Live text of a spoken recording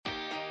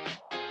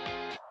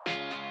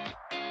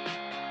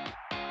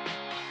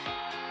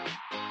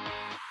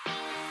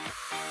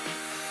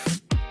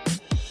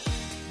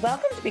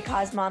Welcome to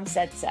Because Mom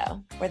Said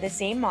So. We're the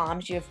same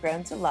moms you have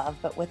grown to love,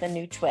 but with a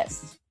new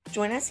twist.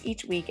 Join us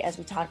each week as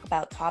we talk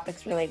about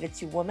topics related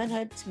to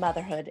womanhood, to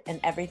motherhood, and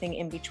everything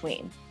in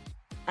between.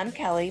 I'm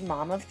Kelly,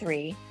 mom of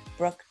 3,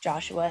 Brooke,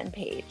 Joshua, and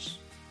Paige.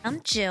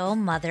 I'm Jill,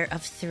 mother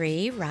of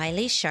 3,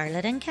 Riley,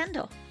 Charlotte, and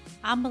Kendall.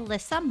 I'm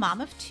Melissa,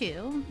 mom of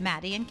 2,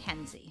 Maddie and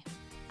Kenzie.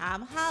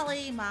 I'm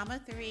Holly, mom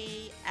of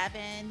 3,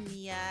 Evan,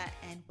 Mia,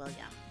 and William.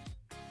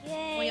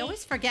 Yay. We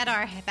always forget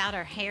about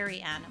our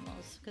hairy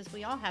animals because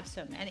we all have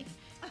so many.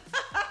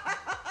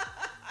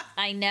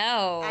 I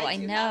know. I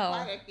do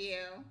have quite a few.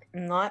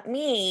 Not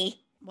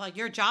me. Well,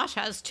 your Josh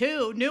has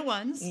 2 new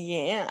ones.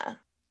 Yeah.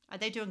 Are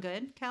they doing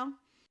good, Kel?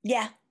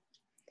 Yeah.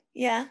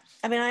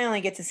 I mean, I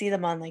only get to see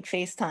them on like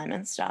FaceTime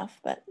and stuff,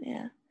 but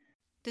yeah.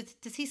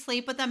 Does he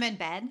sleep with them in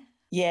bed?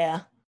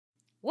 Yeah.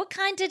 What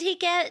kind did he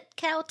get,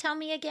 Cal? Tell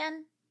me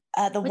again.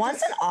 The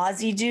one's an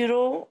Aussie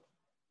doodle.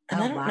 And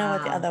Oh, I don't know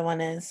what the wow. other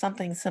one is.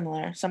 Something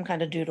similar. Some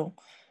kind of doodle.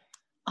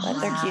 But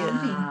they're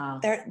Wow.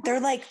 cute. They're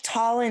like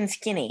tall and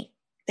skinny.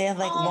 They have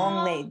like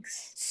long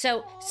legs.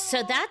 So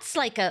that's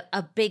like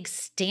a big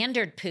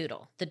standard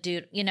poodle. The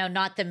dude,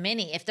 not the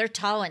mini. If they're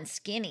tall and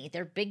skinny,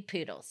 they're big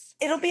poodles.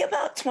 It'll be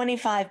about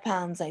 25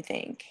 pounds, I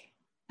think.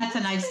 That's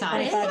a nice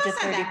size. 25 to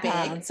It's not 30 that big.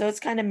 pounds. So it's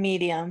kind of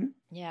medium.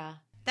 Yeah.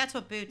 That's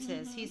what Boots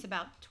is. He's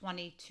about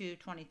 22,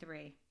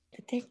 23.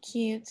 But they're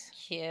cute.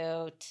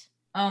 Cute.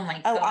 Oh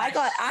my Oh, gosh. I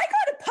got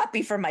a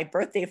puppy for my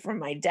birthday from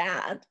my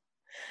dad.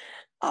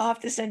 I'll have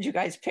to send you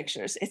guys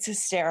pictures. It's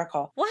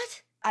hysterical.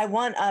 What? I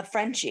want a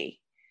Frenchie.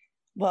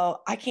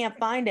 Well, I can't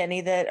find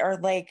any that are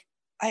like,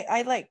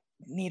 I like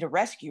need a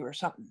rescue or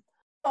something.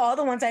 All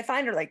the ones I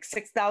find are like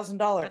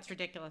 $6,000. That's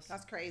ridiculous.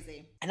 That's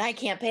crazy. And I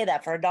can't pay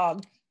that for a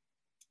dog.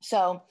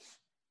 So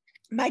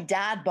my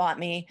dad bought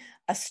me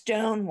a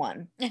stone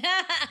one.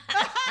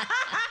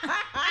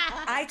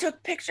 I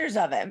took pictures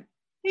of him.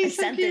 I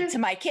sent it to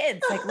my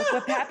kids. Like, look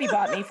what Pappy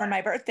bought me for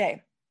my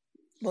birthday.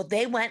 Well,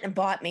 they went and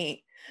bought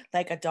me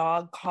like a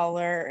dog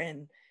collar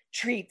and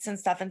treats and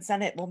stuff and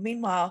sent it. Well,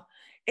 meanwhile,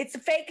 it's a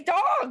fake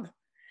dog,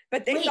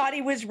 but they Wait. thought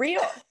he was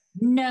real.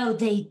 No,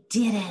 they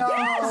didn't.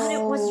 Yes,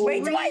 it was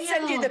Wait till I real.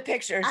 send you the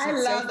pictures. I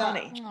It's love so that.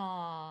 funny. Aww.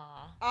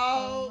 Oh,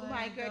 Oh my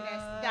my goodness.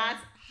 God.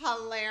 That's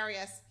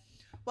hilarious.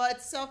 Well,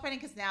 it's so funny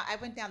because now I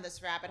went down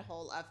this rabbit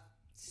hole of,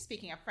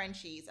 speaking of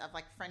Frenchies, of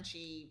like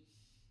Frenchie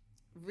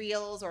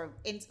reels or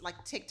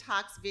like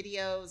TikToks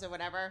videos or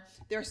whatever.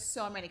 There's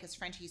so many because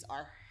Frenchies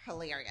are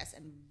hilarious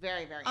and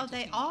very, very Oh,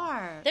 they entertaining.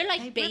 are. They're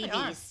like They really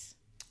are. babies.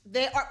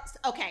 They are.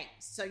 Okay,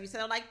 so you said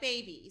they're like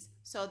babies.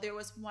 So there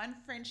was one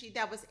Frenchie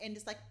that was in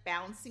this like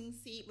bouncing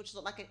seat, which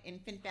looked like an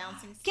infant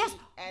bouncing seat. Yes.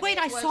 and Wait,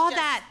 it I was saw just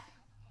that.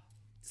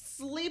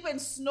 sleeping,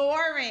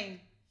 snoring.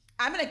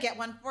 I'm gonna get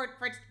one for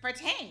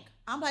Tank.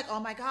 I'm like,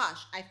 oh my gosh,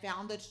 I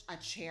found a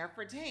chair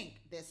for Tank.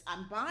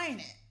 I'm buying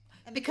it.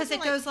 And Because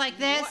people it are goes like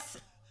this.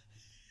 "What?"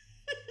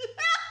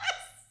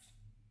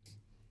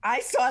 I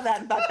saw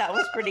that and thought that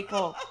was pretty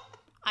cool.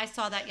 I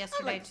saw that I'm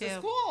yesterday like, this is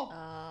too. cool.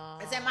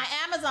 It's in my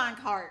Amazon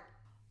cart.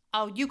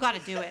 Oh, you got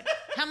to do it.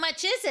 How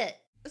much is it?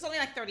 It's only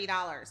like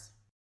 $30.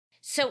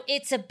 So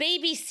it's a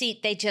baby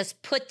seat. They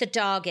just put the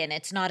dog in.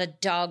 It's not a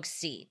dog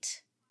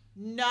seat.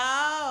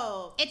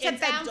 No, It's a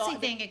bouncy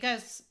dog- thing. It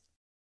goes.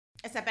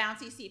 It's a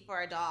bouncy seat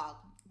for a dog,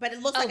 but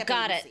it looks Oh, like a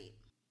got baby it. seat.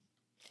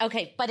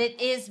 Okay, but it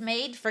is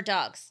made for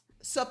dogs.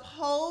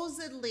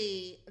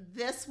 Supposedly,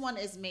 this one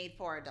is made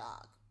for a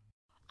dog.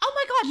 Oh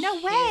my God, no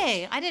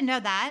way. I didn't know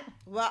that.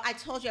 Well, I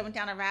told you I went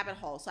down a rabbit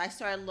hole. So I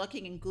started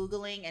looking and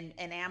Googling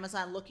and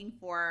Amazon looking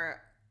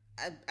for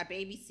a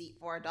baby seat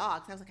for a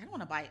dog. So I was like, I don't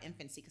want to buy an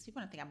infant seat because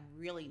people are going to think I'm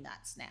really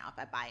nuts now if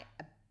I buy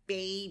a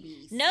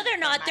baby seat. No, they're for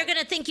not. my They're going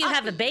to think you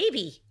have a puppy.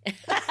 baby.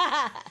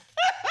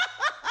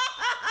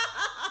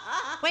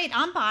 Wait,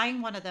 I'm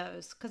buying one of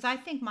those because I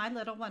think my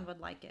little one would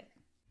like it.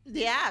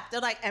 Yeah,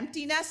 they're like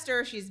empty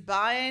nester. She's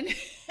buying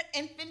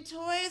infant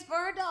toys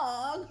for a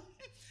dog.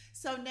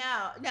 So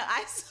now, I'm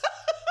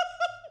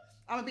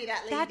gonna be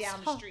that lady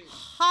down the street.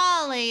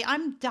 Holly,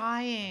 I'm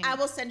dying. I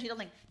will send you the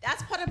link.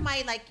 That's part of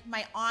my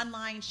my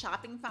online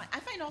shopping find. I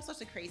find all sorts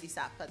of crazy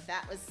stuff, but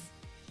that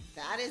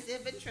is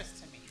of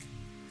interest to me.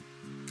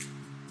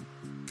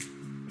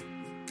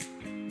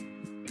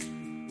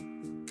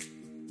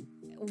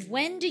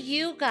 When do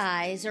you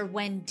guys, or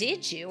when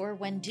did you, or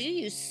when do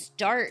you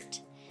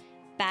start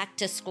back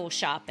to school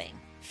shopping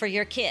for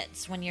your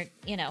kids when you're,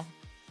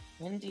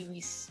 When do we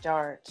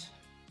start?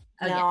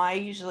 Oh, no, yeah. I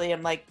usually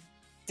am like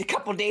a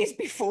couple days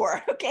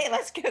before. Okay,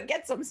 let's go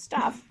get some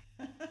stuff.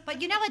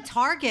 But at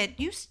Target,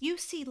 you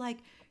see like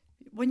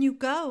when you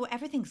go,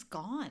 everything's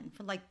gone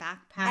for like backpacks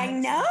I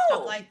and know.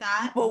 stuff like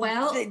that. Well,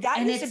 Well, that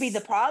and used to be the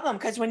it's- problem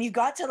because when you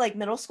got to like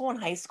middle school and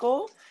high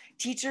school,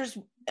 teachers,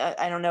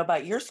 I don't know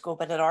about your school,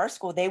 but at our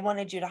school, they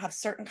wanted you to have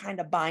certain kind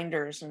of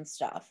binders and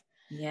stuff.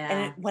 Yeah.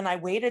 And when I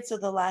waited till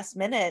the last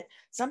minute,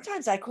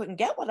 sometimes I couldn't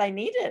get what I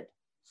needed.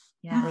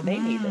 yeah. or they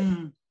need it.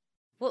 Mhm.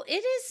 well,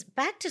 it is,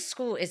 back to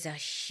school is a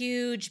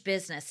huge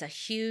business, a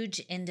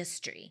huge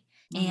industry.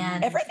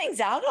 And Everything's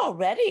out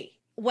already.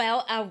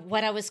 Well,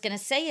 what I was going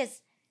to say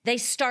is they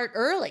start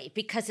early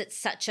because it's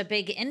such a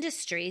big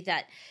industry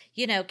that,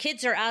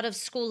 kids are out of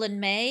school in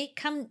May.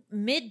 Come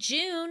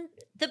mid-June,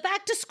 the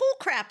back to school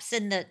crap's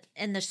in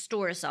the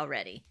stores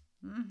already.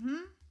 Mm-hmm.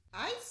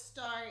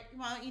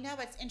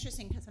 It's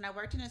interesting because when I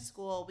worked in a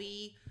school,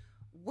 we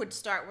would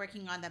start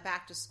working on the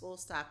back to school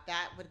stuff.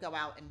 That would go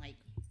out in like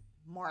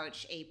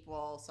March,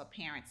 April. So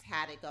parents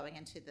had it going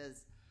into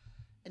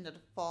the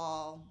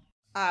fall.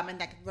 And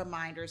like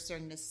reminders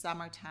during the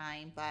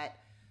summertime. But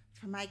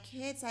for my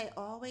kids, I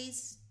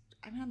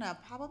don't know,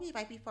 probably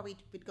right before we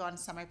would go on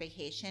summer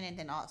vacation and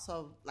then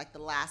also like the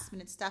last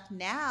minute stuff.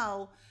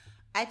 Now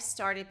I've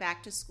started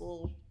back to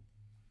school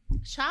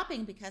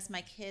shopping because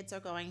my kids are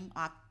going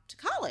off to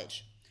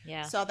college.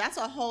 Yeah. So that's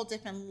a whole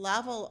different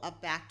level of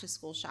back to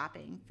school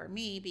shopping for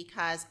me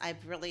because I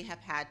really have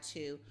had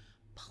to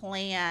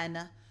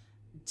plan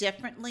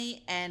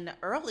differently and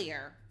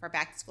earlier for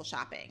back to school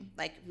shopping.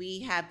 Like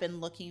we have been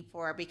looking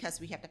for, because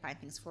we have to find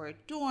things for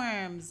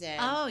dorms and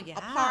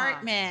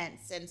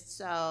apartments. And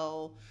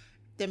so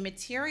the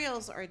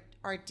materials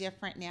are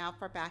different now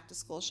for back to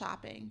school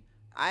shopping,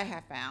 I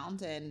have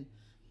found. And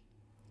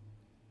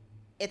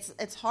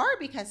it's hard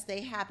because they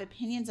have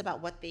opinions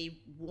about what they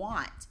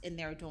want in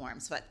their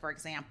dorms. So like, for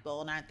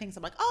example, and things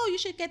I'm like, oh, you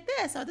should get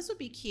this. Oh, this would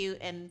be cute.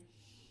 And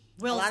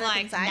Will's a lot of like,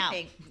 things I no.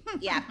 think,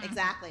 yeah,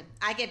 exactly.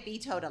 I get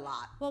vetoed a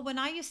lot. Well, when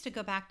I used to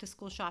go back to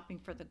school shopping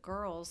for the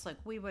girls, like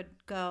we would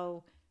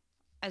go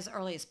as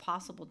early as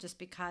possible just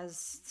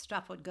because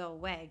stuff would go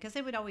away because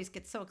they would always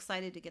get so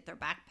excited to get their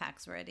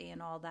backpacks ready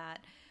and all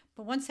that.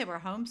 But once they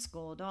were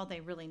homeschooled, all they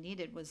really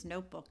needed was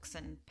notebooks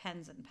and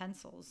pens and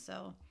pencils.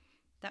 So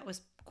that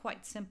was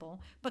quite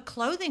simple. But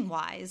clothing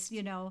wise,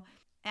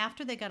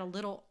 after they got a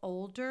little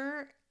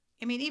older,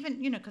 I mean,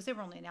 even, because they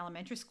were only in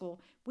elementary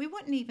school, we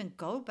wouldn't even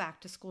go back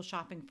to school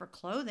shopping for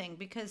clothing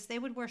because they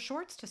would wear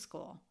shorts to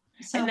school.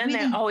 So and then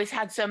they always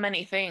had so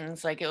many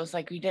things. Like it was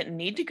like we didn't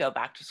need to go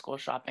back to school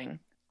shopping.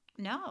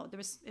 No, it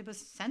was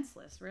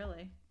senseless,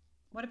 really.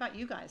 What about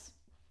you guys?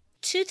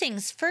 Two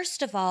things.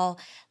 First of all,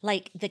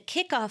 like the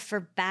kickoff for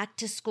back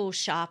to school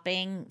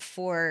shopping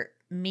for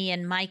me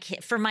and my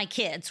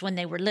kids when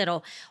they were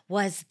little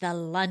was the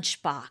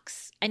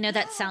lunchbox. I know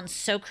that sounds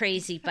so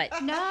crazy, but the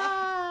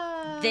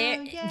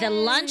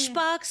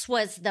lunchbox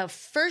was the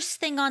first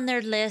thing on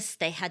their list.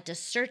 They had to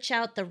search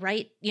out the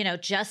right,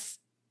 just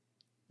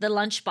the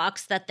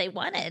lunchbox that they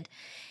wanted.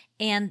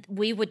 And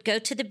we would go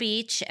to the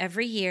beach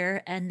every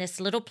year and this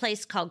little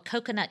place called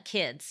Coconut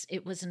Kids.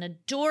 It was an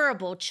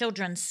adorable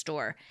children's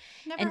store.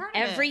 Never and heard of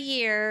every it.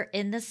 year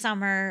in the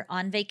summer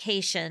on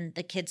vacation,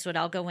 the kids would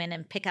all go in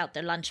and pick out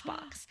their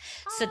lunchbox.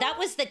 So that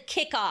was the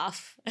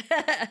kickoff.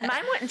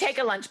 Mine wouldn't take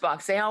a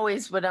lunchbox. They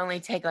always would only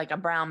take like a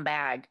brown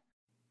bag.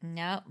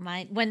 No,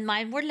 when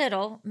mine were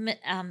little,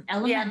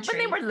 elementary. Yeah, when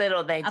they were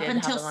little, they Up did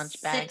until have a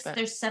lunch bag. sixth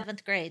or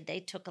seventh. 7th grade, they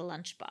took a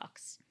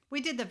lunchbox. We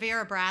did the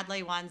Vera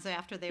Bradley ones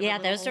after they were Yeah, a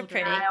little those are older.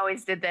 pretty. I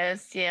always did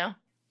those too.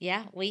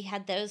 Yeah, we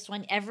had those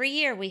one every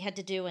year. We had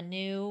to do a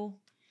new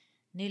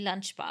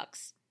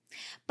lunchbox.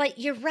 But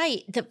you're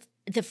right. The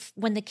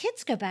when the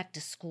kids go back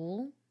to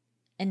school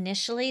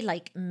initially,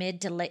 like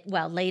mid to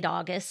late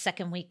August,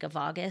 second week of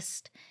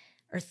August,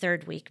 or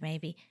third week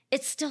maybe,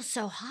 it's still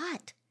so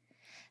hot.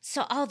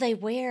 So all they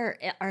wear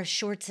are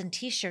shorts and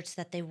T-shirts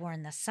that they wore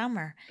in the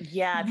summer.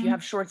 Yeah, if you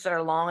have shorts that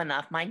are long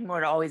enough, mine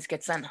would always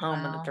get sent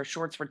home Wow. and their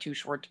shorts were too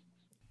short.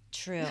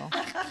 True.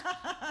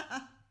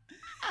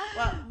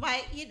 Well,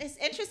 it's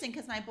interesting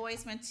because my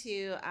boys went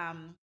to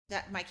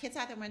my kids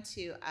either went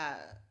to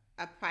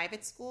a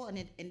private school and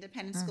an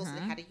independent school, so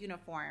they had a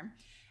uniform,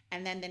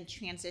 and then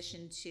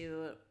transitioned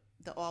to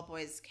the all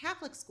boys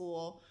Catholic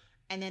school,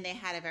 and then they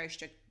had a very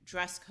strict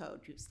dress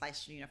code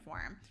 /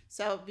 uniform.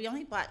 So we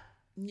only bought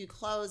new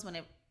clothes when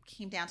it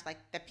came down to like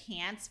the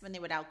pants when they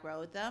would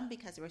outgrow them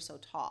because they were so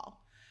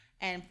tall.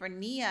 And for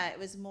Nia, it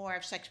was more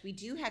of like we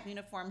do have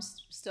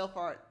uniforms still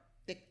for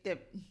the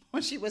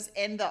when she was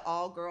in the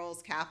all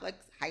girls Catholic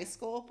high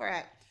school for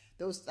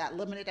that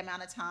limited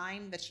amount of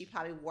time that she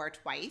probably wore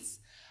twice.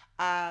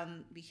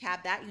 We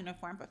have that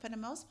uniform, but for the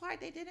most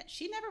part, they didn't.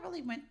 She never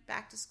really went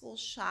back to school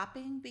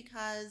shopping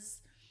because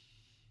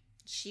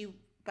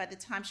by the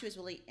time she was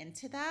really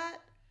into that,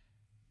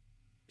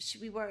 she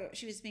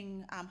was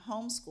being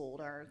homeschooled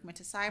or went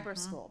to cyber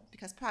school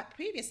because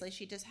previously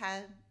she just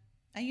had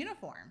a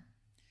uniform.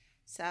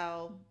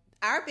 So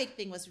our big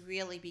thing was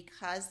really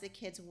because the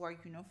kids wore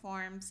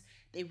uniforms,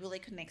 they really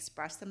couldn't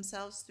express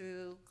themselves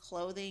through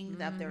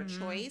clothing of their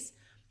choice.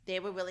 They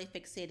were really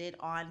fixated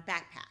on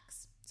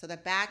backpacks. So the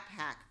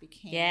backpack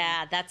became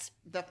that's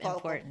the focal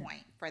important.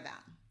 point for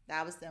them.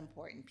 That was the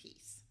important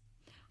piece.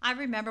 I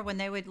remember when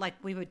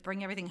we would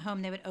bring everything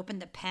home, they would open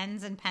the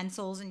pens and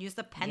pencils and use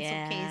the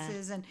pencil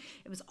cases, and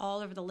it was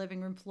all over the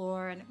living room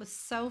floor, and it was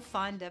so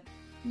fun to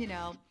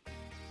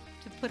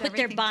put their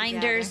everything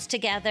binders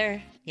together.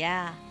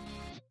 Yeah.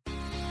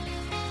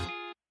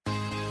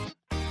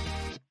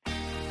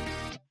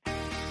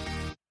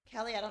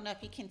 Kelly, I don't know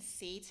if you can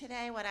see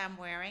today what I'm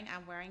wearing.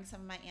 I'm wearing some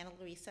of my Ana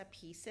Luisa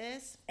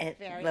pieces. It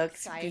Very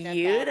looks excited about them.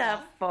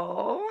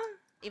 beautiful.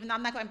 Even though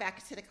I'm not going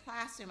back to the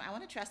classroom, I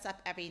want to dress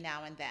up every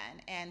now and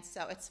then. And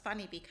so it's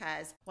funny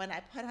because when I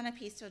put on a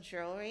piece of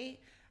jewelry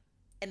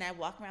and I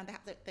walk around the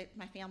house,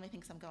 my family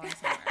thinks I'm going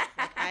somewhere.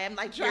 Like I am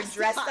like You're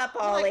dressed up,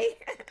 Holly.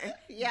 Like,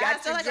 yeah,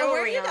 Got so your like, oh,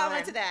 where are you jewelry going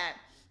on. to that?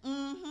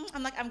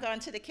 I'm like, I'm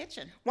going to the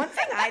kitchen. One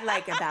thing I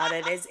like about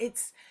it is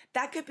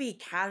that could be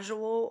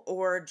casual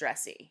or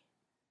dressy,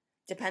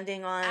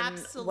 depending on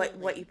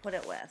what you put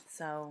it with.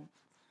 So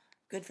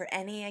good for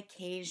any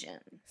occasion.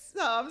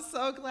 So I'm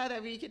so glad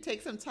that we could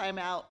take some time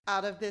out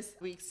of this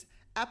week's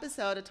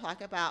episode to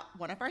talk about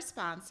one of our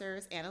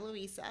sponsors, Ana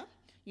Luisa.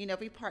 You know,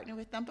 we partnered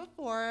with them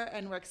before,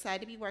 and we're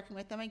excited to be working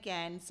with them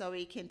again so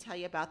we can tell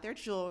you about their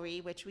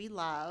jewelry, which we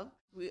love.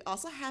 We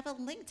also have a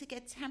link to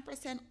get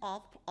 10%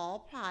 off all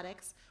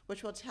products,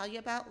 which we'll tell you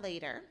about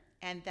later.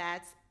 And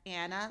that's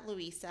Ana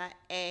Luisa,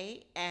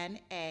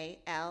 ANALUISA.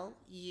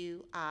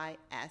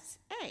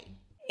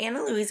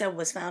 Ana Luisa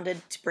was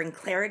founded to bring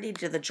clarity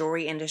to the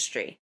jewelry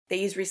industry. They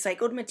use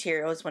recycled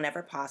materials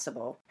whenever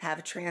possible,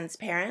 have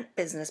transparent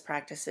business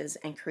practices,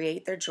 and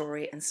create their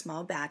jewelry in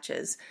small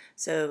batches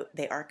so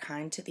they are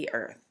kind to the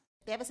earth.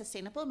 They have a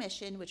sustainable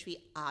mission, which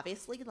we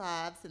obviously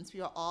love since we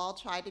are all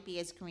trying to be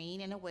as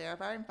green and aware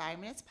of our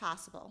environment as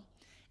possible.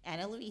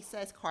 Ana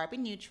Luisa is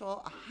carbon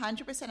neutral.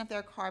 100% of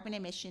their carbon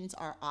emissions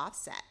are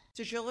offset.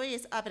 Their jewelry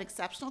is of an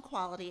exceptional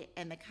quality,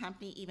 and the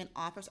company even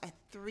offers a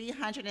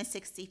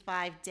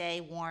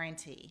 365-day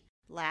warranty.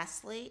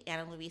 Lastly,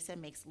 Ana Luisa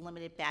makes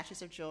limited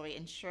batches of jewelry,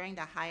 ensuring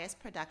the highest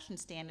production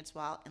standards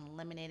while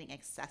eliminating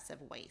excessive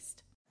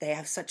waste. They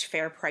have such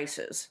fair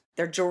prices.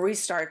 Their jewelry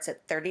starts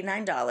at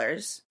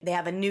 $39. They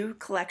have a new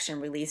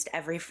collection released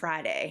every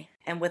Friday.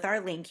 And with our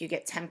link, you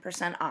get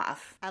 10%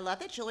 off. I love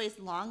that jewelry is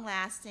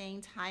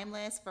long-lasting,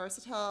 timeless,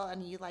 versatile,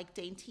 and you like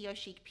dainty or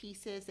chic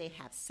pieces, they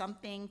have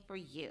something for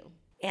you.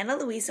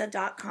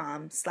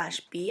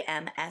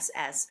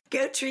 AnaLuisa.com/BMSS.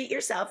 Go treat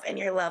yourself and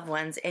your loved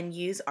ones and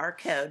use our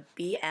code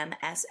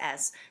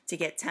BMSS to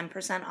get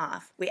 10%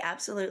 off. We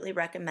absolutely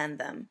recommend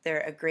them.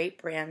 They're a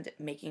great brand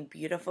making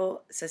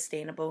beautiful,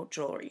 sustainable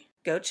jewelry.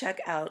 Go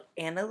check out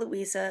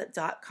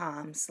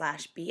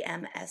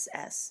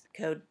AnaLuisa.com/BMSS.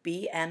 Code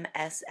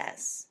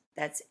BMSS.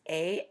 That's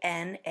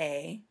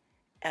ANALUISA.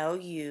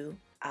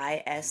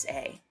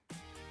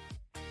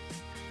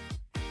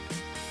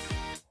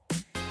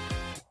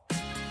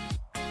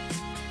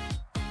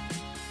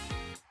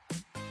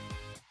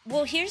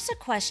 Well, here's a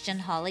question,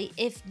 Holly.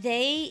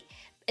 There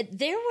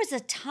was a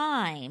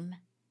time,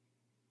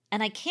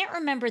 and I can't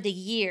remember the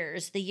year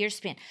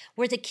span,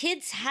 where the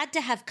kids had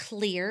to have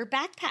clear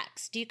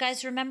backpacks. Do you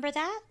guys remember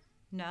that?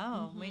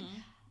 No.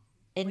 Mm-hmm.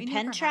 In we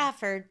Penn never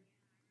Trafford,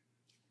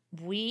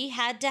 we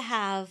had to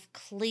have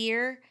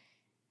clear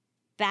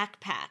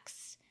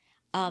backpacks.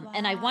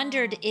 And I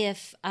wondered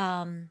if,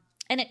 and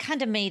it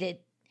kind of made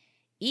it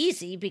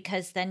easy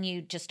because then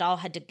you just all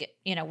had to get,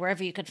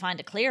 wherever you could find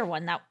a clear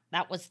one,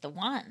 that was the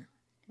one.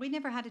 We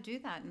never had to do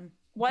that.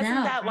 Wasn't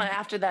No. that one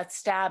after that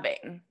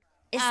stabbing?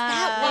 Is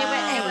that why?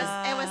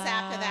 It was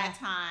after that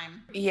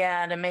time.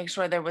 Yeah, to make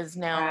sure there was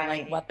no Right.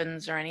 like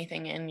weapons or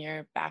anything in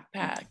your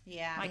backpack.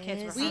 Yeah. My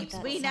kids were Is We,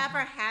 that we so? never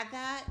had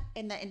that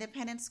in the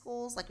independent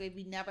schools. Like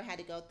we never had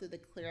to go through the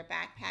clear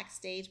backpack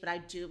stage, but I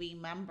do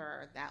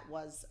remember that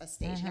was a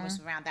stage and it was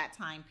around that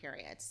time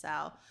period.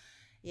 So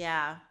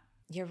yeah.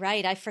 You're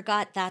right. I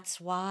forgot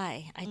that's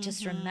why. I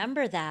just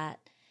remember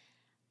that.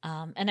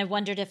 And I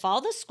wondered if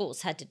all the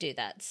schools had to do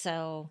that.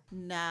 So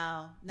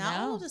No, not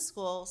No. all of the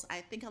schools.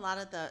 I think a lot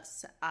of the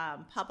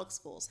public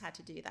schools had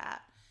to do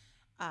that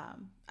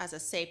as a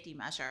safety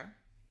measure.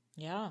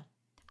 yeah.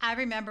 I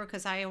remember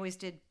because I always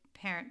did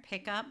parent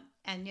pickup,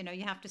 and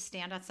you have to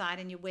stand outside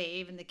and you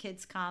wave and the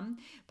kids come.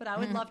 But I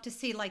would love to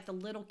see like the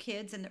little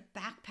kids and their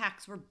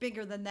backpacks were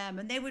bigger than them,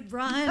 and they would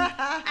run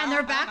and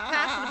their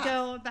backpacks would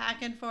go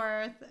back and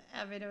forth.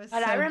 I mean, it was.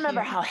 But so I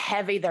remember cute. how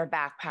heavy their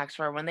backpacks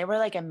were when they were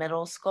like in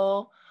middle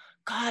school.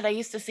 God, I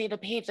used to say to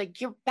Paige,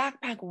 like, your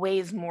backpack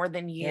weighs more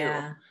than you.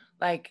 Yeah.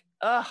 Like,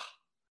 ugh.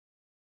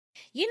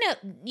 You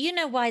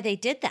know why they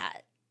did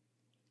that?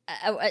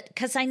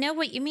 Because I know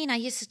what you mean. I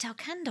used to tell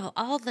Kendall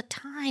all the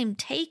time,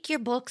 take your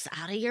books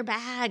out of your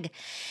bag.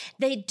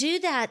 They do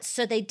that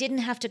so they didn't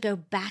have to go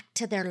back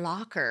to their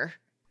locker.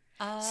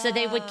 So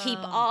they would keep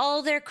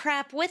all their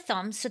crap with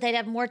them so they'd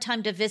have more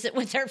time to visit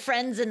with their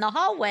friends in the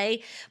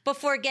hallway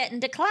before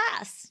getting to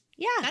class.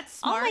 Yeah, That's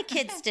all my smart.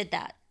 kids did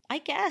that. I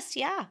guess,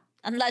 yeah.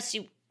 Unless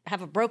you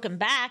have a broken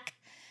back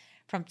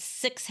from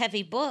 6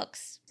 heavy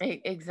books.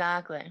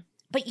 Exactly.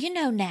 But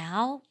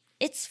now,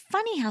 it's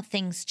funny how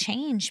things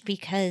change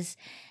because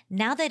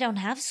now they don't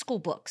have school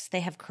books.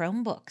 They have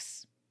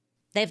Chromebooks.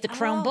 They have the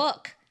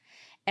Chromebook.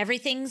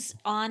 Everything's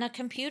on a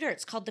computer.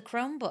 It's called the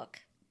Chromebook.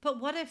 But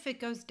what if it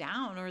goes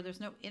down or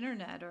there's no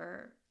internet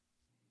or?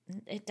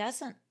 It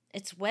doesn't.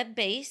 It's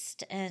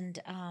web-based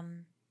and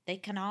they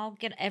can all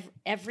get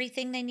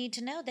everything they need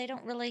to know. They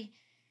don't really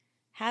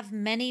have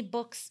many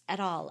books at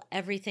all.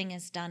 Everything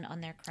is done on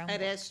their Chromebook.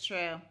 It is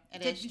true.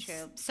 It is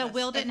true. So Yes.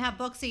 Will didn't have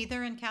books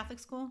either in Catholic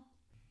school?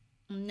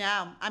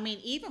 No, I mean,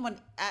 even when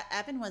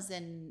Evan was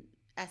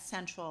at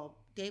Central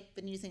they've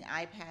been using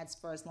iPads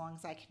for as long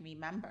as I can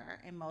remember,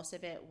 and most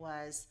of it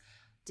was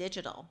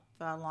digital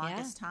for the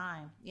longest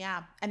time.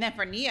 Yeah, and then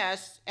for Nia,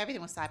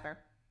 everything was cyber.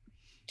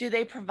 Do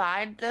they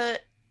provide the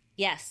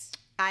Yes.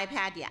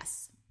 iPad?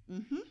 Yes.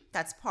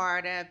 That's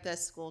part of the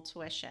school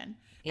tuition.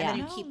 Yeah. And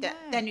then you keep that.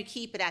 Then you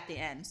keep it at the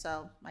end.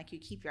 So like you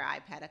keep your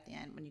iPad at the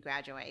end when you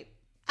graduate.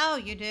 Oh,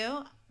 you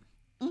do?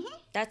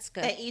 That's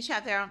good. They each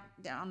have their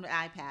own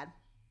iPad.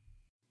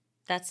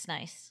 That's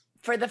nice.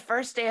 for the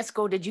first day of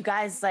school, did you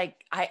guys like,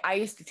 I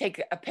used to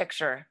take a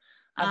picture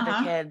of the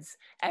kids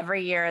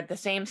every year at the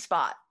same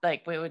spot.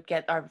 Like we would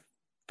get our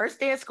first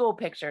day of school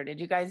picture. Did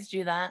you guys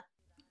do that?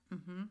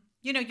 Mm-hmm.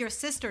 You know, your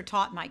sister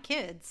taught my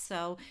kids.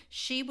 So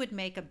she would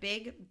make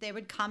they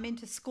would come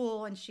into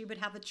school and she would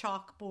have a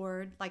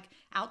chalkboard like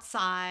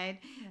outside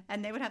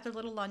and they would have their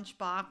little lunch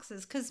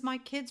boxes because my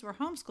kids were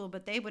homeschooled,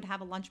 but they would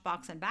have a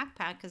lunchbox and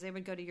backpack because they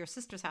would go to your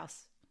sister's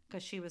house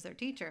because she was their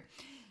teacher.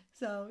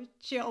 So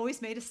she always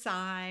made a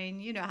sign.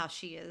 You know how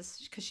she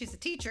is because she's a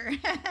teacher.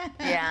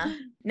 Yeah.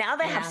 Now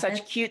they have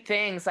such cute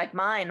things like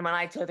mine. When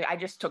I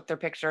just took their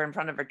picture in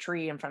front of a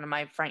tree in front of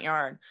my front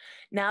yard.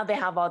 Now they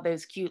have all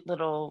those cute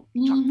little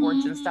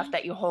chalkboards and stuff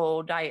that you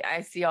hold.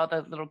 I see all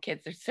the little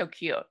kids. They're so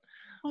cute.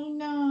 Oh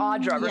no.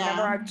 Audra,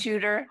 remember our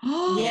tutor?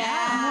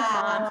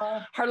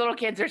 Yeah. Her little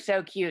kids are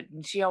so cute.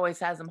 And she always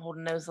has them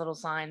holding those little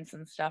signs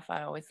and stuff.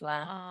 I always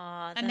laugh.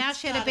 Aw, And now that's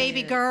she had a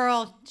baby cute.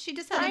 girl. She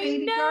just had a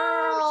baby know.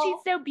 girl.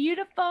 She's so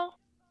beautiful.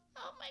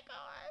 Oh my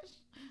gosh.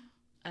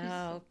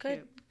 Oh, so good.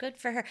 cute. Good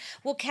for her.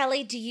 Well,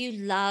 Kelly, do you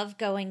love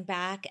going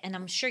back? And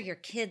I'm sure your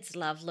kids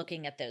love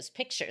looking at those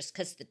pictures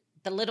because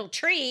the little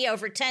tree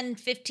over 10,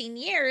 15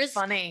 years.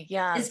 Funny.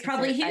 Yeah. It's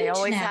probably I huge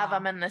always now. have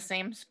them in the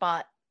same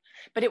spot.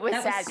 But it was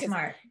That sad was because,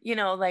 smart. you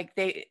know, like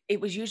it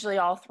was usually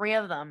all three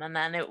of them. And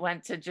then it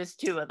went to just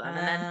two of them.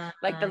 And then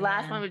like the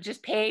last one was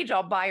just Paige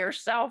all by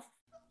herself.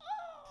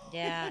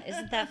 Yeah.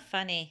 Isn't that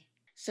funny?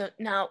 So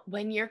now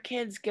when your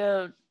kids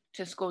go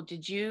to school,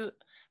 did you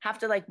have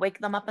to like wake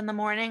them up in the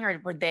morning or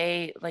were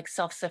they like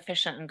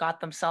self-sufficient and got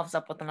themselves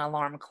up with an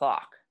alarm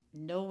clock?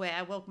 No way.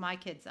 I woke my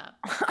kids up.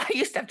 I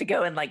used to have to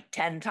go in like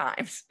 10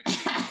 times.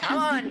 Come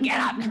on, get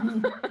up.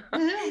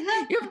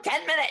 You have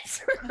 10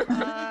 minutes.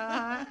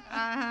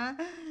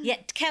 Yeah.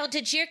 Kel,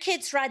 did your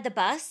kids ride the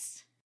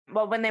bus?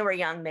 Well, when they were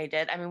young, they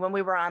did. I mean, when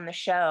we were on the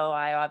show,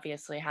 I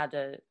obviously had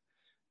to,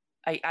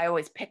 I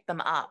always picked them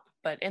up.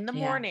 But in the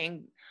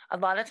morning, a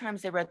lot of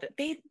times they rode,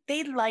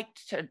 they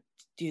liked to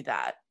do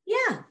that.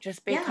 Yeah.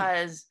 Just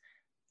because,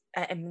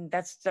 I mean,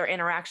 that's their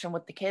interaction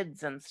with the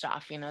kids and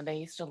stuff. You know, they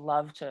used to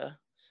love to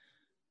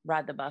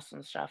ride the bus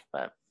and stuff,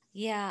 but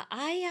Yeah,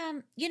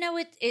 you know,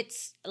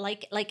 it's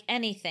like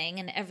anything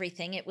and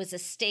everything. It was a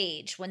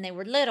stage when they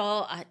were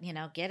little. You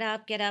know, get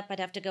up. I'd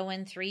have to go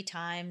in 3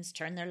 times,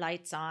 turn their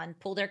lights on,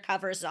 pull their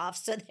covers off,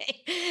 so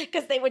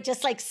because they would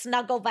just like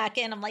snuggle back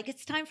in. I'm like,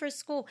 it's time for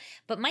school.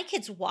 But my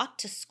kids walked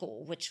to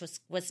school, which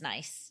was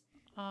nice.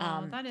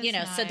 Oh, that is you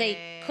know, so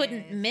they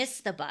couldn't nice.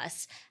 miss the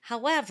bus.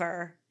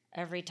 However,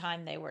 every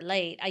time they were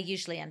late, I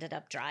usually ended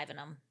up driving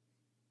them.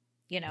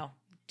 You know,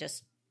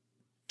 just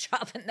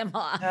dropping them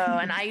off. oh,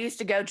 and I used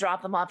to go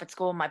drop them off at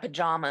school in my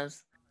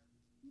pajamas.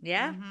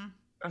 Yeah. Mm-hmm.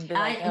 And be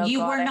like, You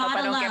God, were I hope not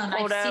I don't alone. get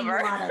pulled I've seen over.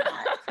 a lot of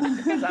that.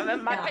 Because I'm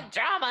in my Yeah.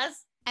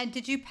 pajamas. And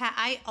did you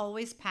I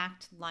always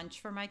packed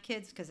lunch for my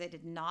kids because they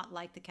did not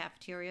like the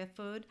cafeteria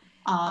food.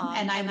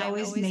 And I would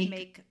always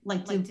make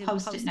like do do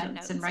post-it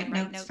notes and write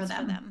notes for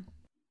them.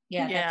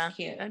 Yeah, that's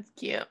cute. That's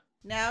cute.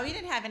 No, you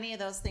didn't have any of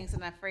those things in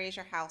the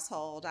Fraser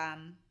household.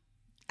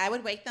 I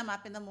would wake them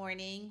up in the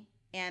morning,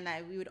 and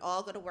we would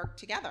all go to work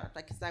together,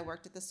 like because I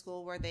worked at the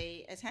school where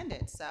they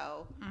attended.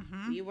 So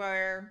we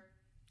were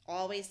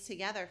always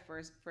together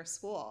for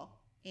school,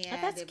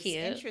 and that's it was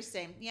cute.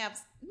 interesting. Yeah,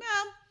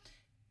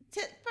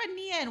 for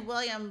Nia and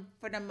William,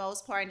 for the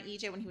most part, and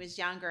EJ when he was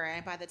younger,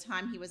 and by the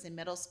time he was in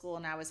middle school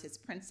and I was his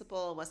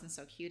principal, it wasn't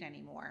so cute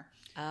anymore.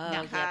 Oh,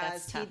 yeah,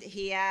 that's tough.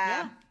 He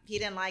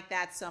didn't like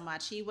that so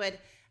much. He would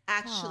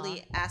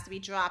actually ask to be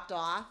dropped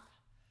off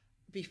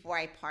before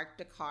I parked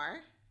the car.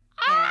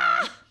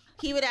 And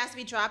he would ask to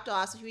be dropped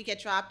off, so he would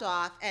get dropped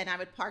off, and I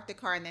would park the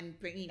car and then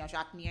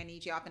drop Nia and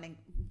EJ off, and then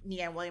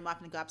Nia and William off,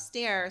 and then go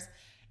upstairs.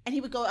 And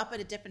he would go up at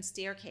a different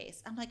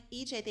staircase. I'm like,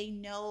 EJ, they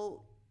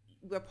know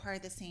we're part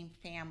of the same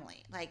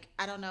family. Like,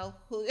 I don't know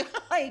who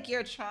like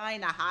you're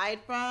trying to hide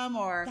from,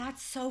 or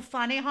That's so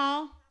funny,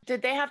 huh?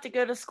 Did they have to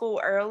go to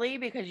school early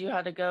because you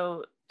had to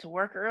go to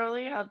work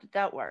early? How did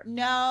that work?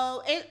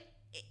 no,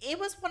 it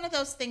was one of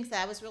those things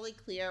that I was really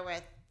clear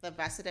with the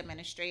rest of the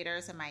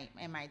administrators and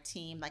my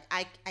team. Like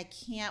I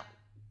can't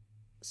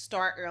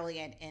start early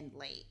and end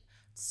late.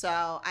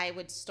 So I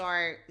would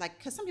start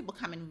because some people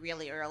come in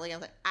really early.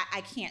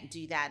 I can't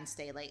do that and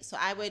stay late. So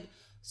I would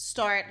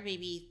start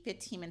maybe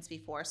 15 minutes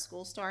before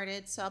school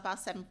started. So about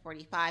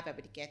 7:45, I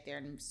would get there,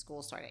 and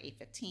school started at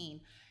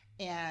 8:15,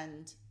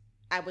 and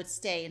I would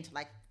stay until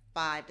like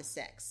 5 to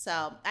 6.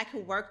 So I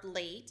could work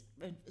late,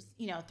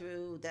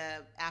 through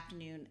the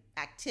afternoon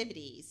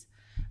activities,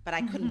 but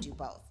I couldn't do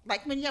both.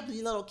 Like when you have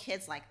little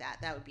kids like that,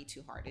 that would be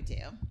too hard to do.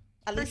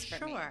 At least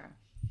for me. Sure.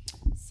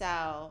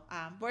 So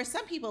where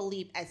some people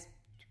leave as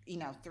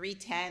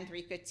 3:10,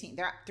 3:15,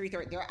 they're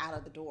 3:30, they're out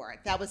of the door.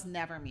 That was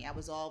never me. I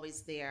was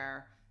always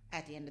there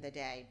at the end of the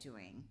day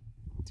doing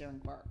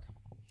work.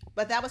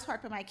 But that was hard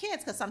for my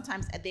kids because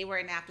sometimes they were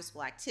in after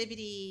school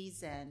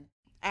activities, and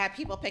I had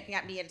people picking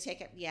up me to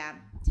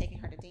taking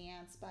her to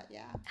dance. But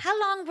yeah. How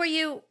long were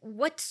you?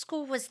 What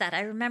school was that?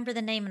 I remember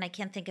the name and I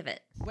can't think of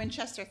it.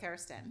 Winchester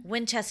Thurston.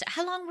 Winchester.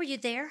 How long were you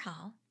there,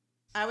 Hall?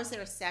 I was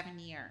there 7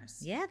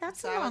 years. Yeah,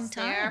 that's a long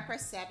time. I was there for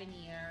 7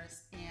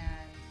 years,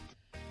 and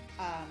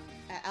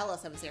at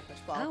Ellis I was there for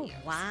 12 years.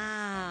 Oh,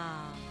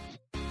 wow.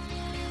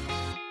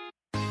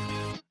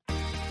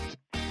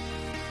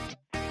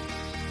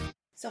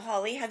 So,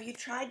 Holly, have you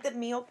tried the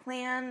meal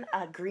plan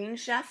Green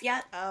Chef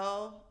yet?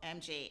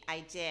 OMG,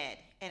 I did,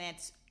 and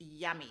it's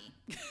yummy.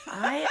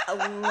 I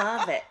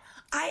love it.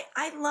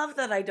 I love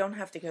that I don't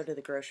have to go to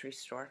the grocery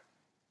store.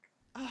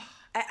 Oh,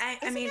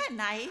 I mean, that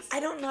nice?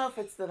 I don't know if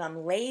it's that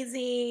I'm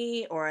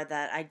lazy or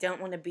that I don't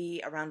want to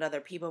be around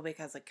other people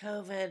because of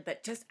COVID,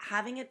 but just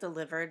having it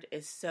delivered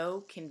is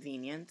so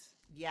convenient.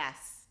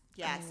 Yes.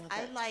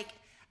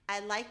 I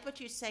like what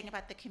you're saying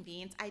about the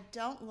convenience.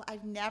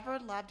 I've never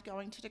loved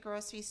going to the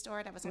grocery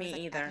store. That was always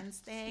Evan's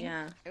thing.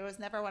 Yeah. It was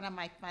never one of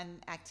my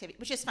fun activities,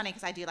 which is funny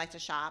because I do like to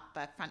shop,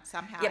 but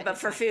somehow. Yeah, but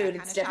for food,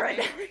 it's different.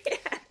 Yeah.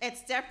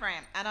 It's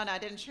different. I don't know.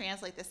 It didn't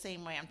translate the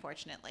same way,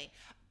 unfortunately.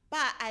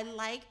 But I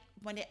like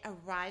when it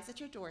arrives at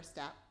your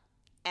doorstep,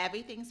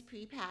 everything's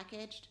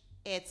prepackaged,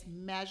 it's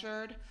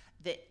measured,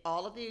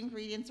 all of the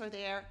ingredients are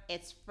there,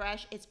 it's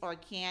fresh, it's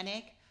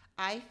organic.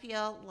 I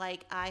feel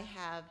like I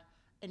have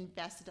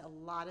invested a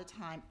lot of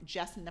time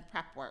just in the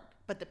prep work,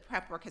 but the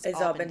prep work has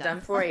all been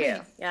done for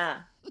you.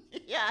 Yeah.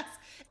 Yes.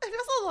 It feels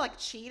a little like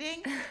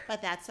cheating,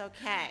 but that's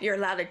okay. You're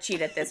allowed to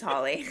cheat at this,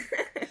 Holly.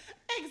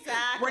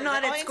 Exactly. We're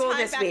not at school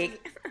this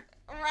week.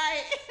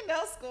 Right.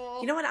 No school.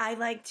 You know what I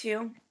like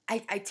too?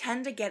 I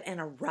tend to get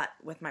in a rut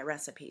with my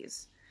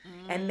recipes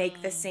and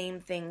make the same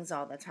things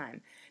all the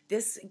time.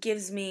 This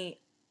gives me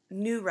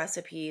new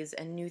recipes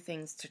and new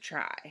things to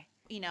try.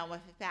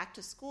 With back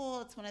to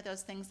school, it's one of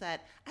those things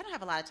that I don't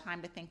have a lot of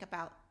time to think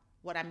about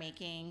what I'm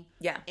making.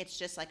 Yeah. It's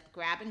just like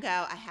grab and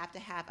go. I have to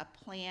have a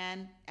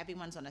plan.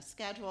 Everyone's on a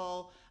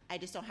schedule. I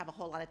just don't have a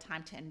whole lot of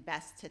time to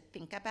invest to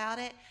think about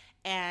it.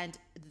 And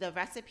the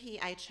recipe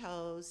I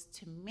chose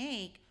to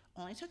make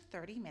only took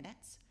 30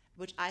 minutes,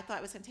 which I thought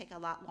was going to take a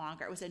lot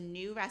longer. It was a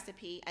new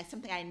recipe,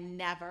 something I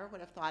never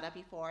would have thought of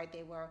before.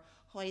 They were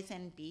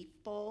hoisin beef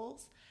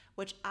bowls,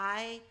 which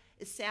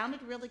it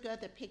sounded really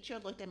good. The picture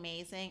looked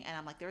amazing. And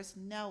I'm like, there's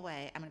no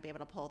way I'm going to be able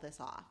to pull this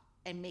off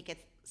and make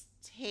it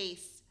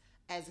taste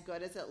as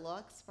good as it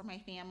looks for my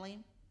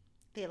family.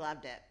 They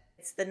loved it.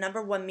 It's the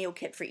 #1 meal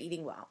kit for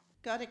eating well.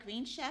 Go to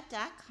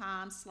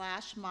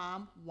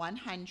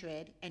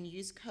greenchef.com/mom100 and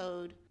use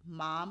code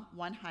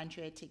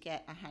MOM100 to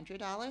get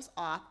 $100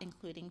 off,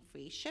 including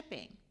free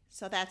shipping.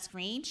 So that's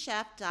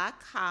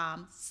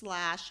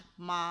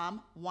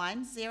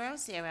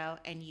greenchef.com/mom100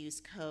 and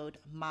use code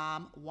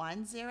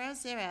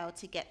MOM100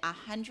 to get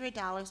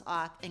 $100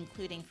 off,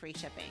 including free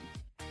shipping.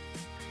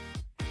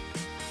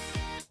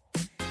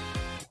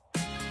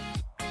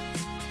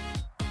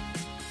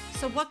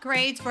 So what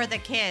grades were the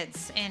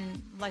kids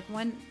in, like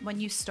when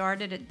you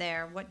started it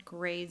there, what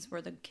grades were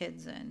the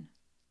kids in?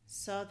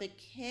 So the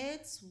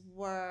kids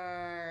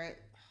was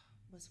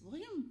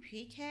William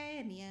pre-K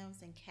and Nia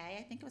was in K?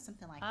 I think it was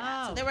something like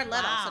that. So they were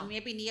little. Wow. So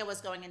maybe Nia was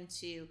going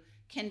into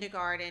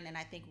kindergarten and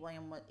I think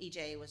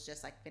EJ was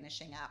just like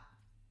finishing up.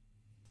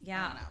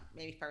 Yeah. I don't know,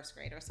 maybe first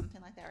grade or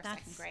something like that, or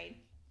second grade.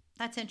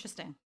 That's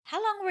interesting.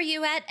 How long were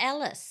you at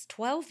Ellis?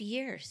 12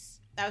 years.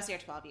 I was there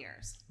 12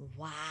 years.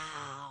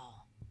 Wow.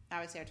 I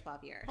was there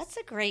 12 years. That's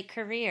a great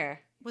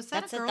career. Was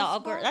that a girls'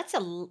 school? That's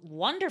a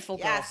wonderful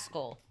girls'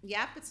 school.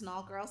 Yep, it's an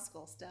all-girls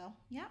school still.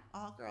 Yep,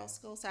 all-girls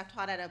school. So I've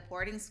taught at a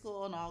boarding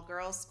school, an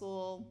all-girls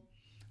school.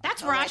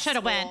 That's where I should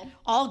have went.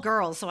 All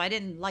girls, so I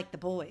didn't like the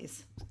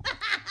boys. Yeah,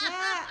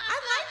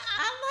 I like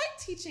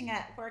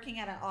working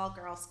at an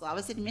all-girls school. I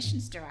was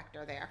admissions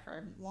director there for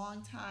a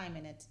long time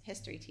and a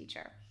history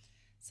teacher.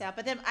 So,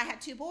 but then I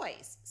had 2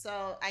 boys,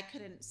 so I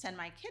couldn't send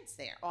my kids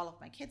there, all of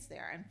my kids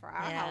there. And for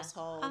our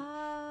household,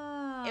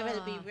 it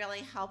would be really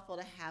helpful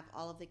to have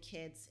all of the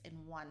kids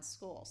in one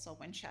school. So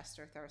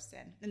Winchester,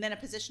 Thurston. And then a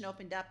position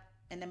opened up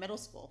in the middle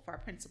school for a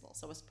principal.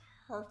 So it was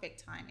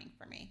perfect timing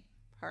for me.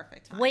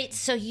 Perfect timing. Wait,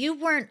 so you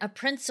weren't a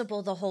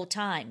principal the whole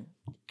time?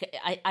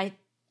 I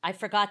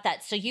forgot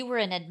that. So you were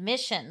in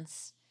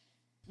admissions.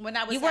 When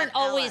I was You weren't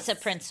always a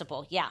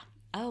principal. Yeah.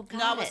 Oh,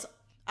 got it.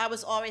 I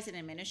was always an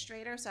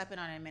administrator, so I've been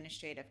on an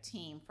administrative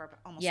team for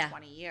almost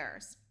 20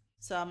 years.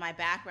 So my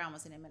background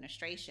was in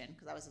administration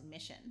because I was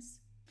admissions.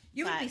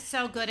 You would be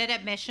so good at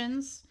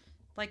admissions.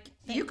 Like,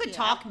 you could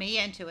talk me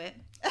into it.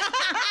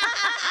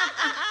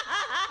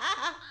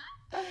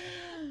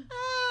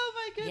 Oh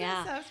my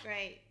goodness, that was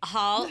great.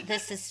 Hall,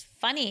 this is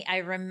funny.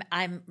 I'm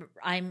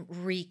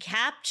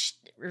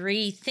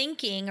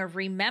rethinking or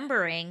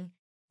remembering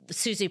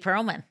Susie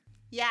Perlman.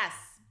 Yes.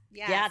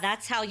 Yeah,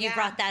 that's how you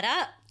brought that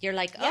up. You're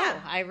like,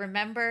 I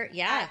remember.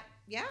 Yeah.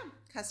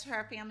 because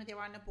her family, they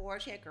were on the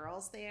board. She had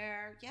girls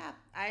there. Yeah,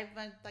 I've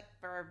been like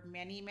for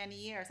many, many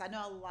years. I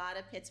know a lot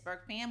of Pittsburgh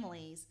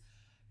families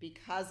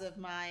because of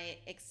my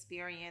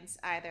experience,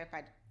 either if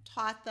I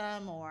taught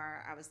them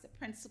or I was the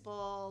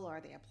principal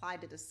or they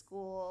applied to the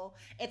school.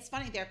 It's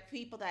funny, there are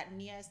people that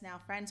Mia is now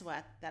friends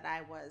with that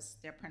I was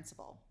their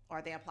principal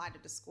or they applied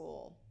to the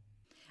school.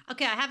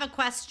 Okay, I have a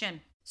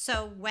question.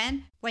 So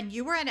when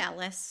you were at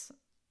Ellis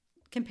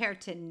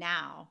compared to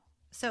now,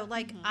 so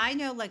like I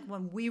know like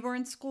when we were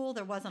in school,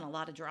 there wasn't a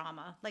lot of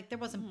drama. Like there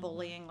wasn't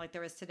bullying like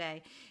there is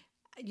today.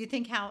 You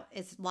think how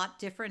it's a lot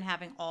different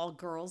having all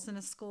girls in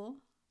a school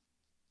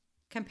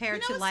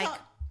compared to like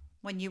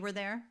when you were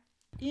there?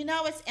 You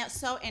know, it's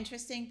so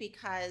interesting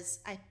because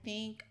I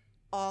think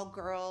all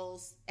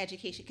girls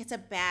education gets a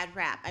bad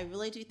rap. I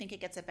really do think it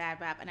gets a bad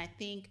rap. And I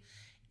think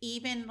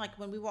even like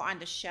when we were on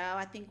the show,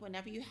 I think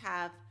whenever you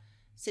have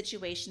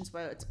situations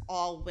where it's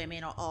all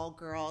women or all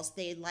girls,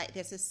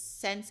 there's a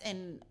sense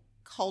in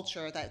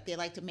culture that they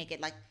like to make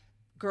it like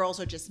girls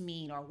are just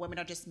mean or women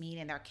are just mean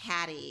and they're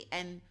catty.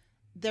 And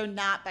they're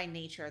not by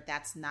nature.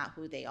 That's not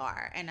who they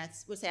are. And I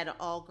would say at an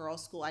all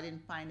girls school, I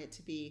didn't find it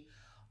to be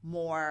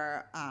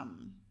more,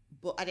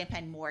 I didn't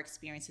find more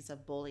experiences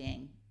of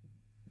bullying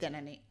than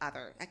any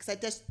other,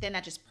 because then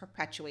that just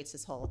perpetuates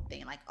this whole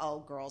thing like, oh,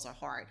 girls are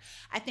hard.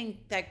 I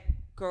think that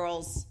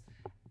girls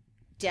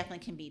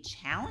definitely can be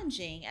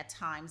challenging at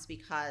times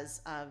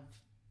because of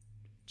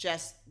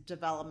just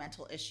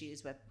developmental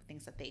issues with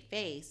things that they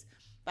face,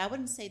 but I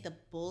wouldn't say the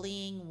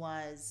bullying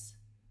was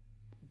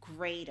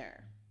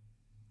greater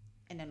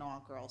in an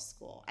all-girls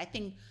school. I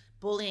think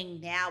bullying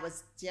now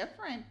is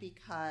different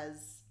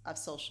because of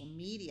social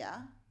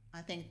media.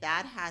 I think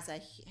that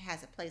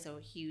plays a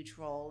huge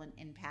role and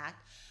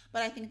impact.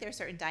 But I think there are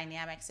certain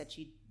dynamics that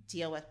you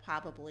deal with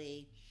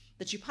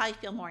that you probably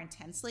feel more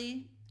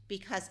intensely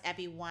because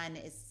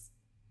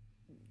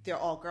they're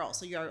all girls.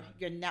 So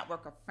your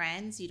network of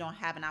friends, you don't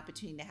have an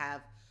opportunity to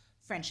have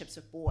friendships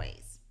with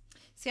boys.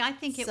 See, I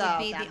think it would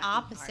be the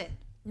opposite.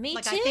 Me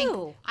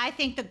too. I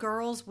think the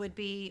girls would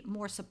be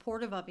more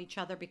supportive of each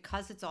other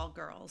because it's all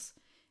girls.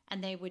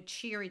 And they would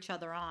cheer each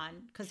other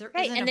on because there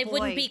isn't and a they boy.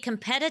 Wouldn't be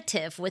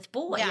competitive with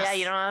boys. Yes. Yeah,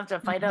 you don't have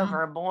to fight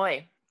over a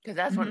boy because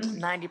that's what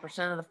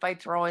 90% of the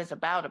fights are always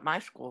about at my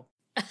school.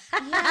 Yeah,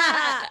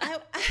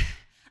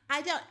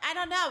 I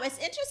don't know. It's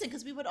interesting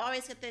because we would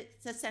always get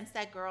the sense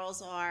that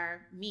girls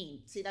are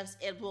mean. See, that's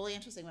really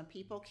interesting. When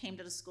people came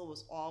to the school, it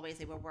was always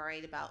they were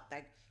worried about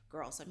that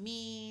girls are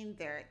mean.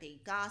 They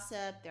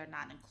gossip. They're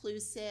not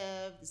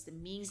inclusive. It's the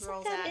mean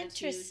girls attitude.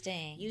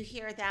 Interesting. You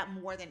hear that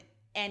more than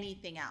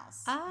anything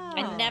else. Oh,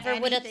 I never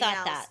would have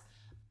thought that.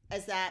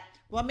 Is that,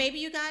 well, maybe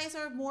you guys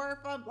are more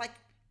of like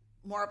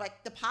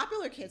the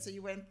popular kids, so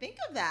you wouldn't think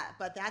of that.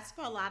 But that's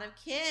for a lot of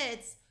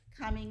kids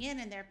coming in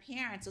and their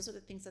parents. Those are the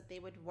things that they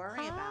would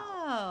worry about.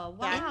 Oh,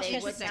 wow. That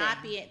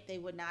they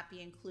would not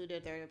be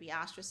included. They would be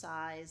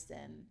ostracized,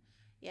 and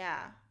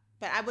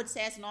But I would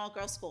say as an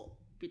all-girls school,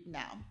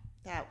 no,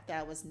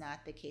 that was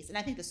not the case. And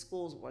I think the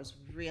schools was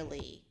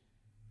really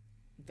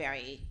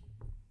very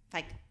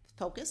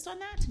focused on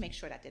that to make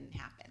sure that didn't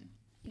happen.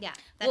 Yeah.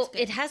 That's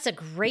good. It has a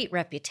great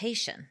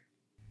reputation,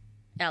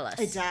 Ellis.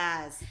 It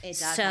does. It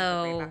does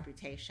have a great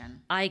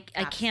reputation. I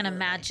can't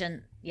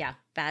imagine,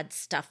 bad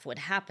stuff would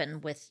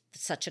happen with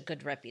such a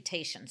good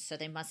reputation. So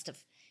they must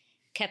have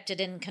kept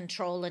it in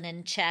control and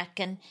in check.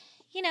 And,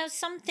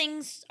 some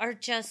things are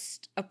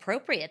just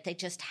appropriate. They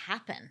just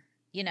happen,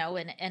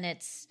 and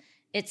it's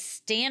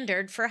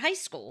standard for high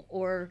school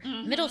or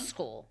middle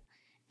school.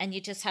 And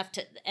you just have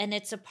to, and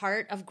it's a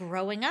part of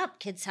growing up.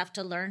 Kids have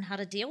to learn how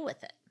to deal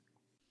with it.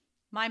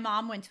 My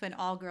mom went to an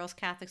all-girls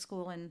Catholic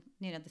school in,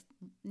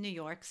 New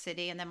York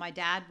City. And then my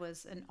dad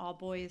was an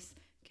all-boys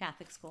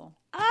Catholic school.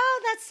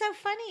 Oh, that's so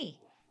funny.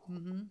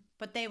 Mm-hmm.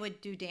 But they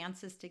would do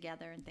dances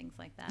together and things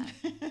like that.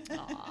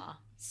 Aw.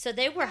 So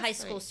they were high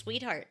school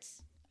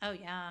sweethearts. Oh,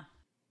 yeah.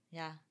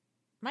 Yeah.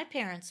 My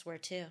parents were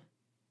too.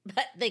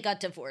 But they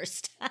got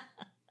divorced.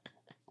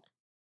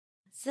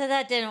 So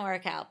that didn't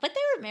work out. But they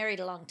were married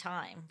a long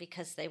time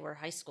because they were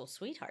high school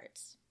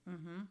sweethearts.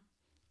 Mm-hmm.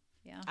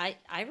 Yeah.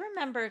 I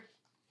remember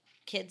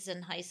kids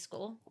in high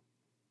school,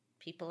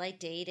 people I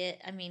dated.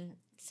 I mean,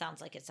 it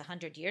sounds like it's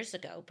 100 years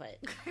ago, but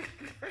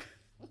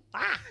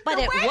but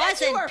the it way wasn't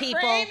that you were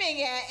people. Framing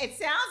it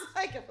sounds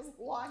like it was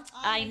a long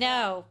time I ago.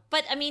 know.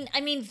 But I mean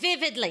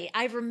vividly.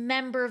 I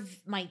remember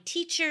my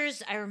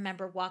teachers. I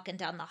remember walking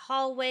down the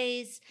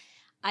hallways.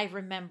 I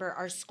remember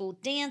our school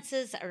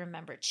dances. I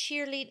remember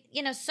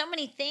cheerleading. So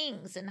many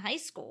things in high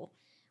school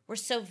were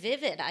so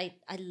vivid. I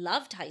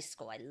loved high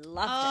school. I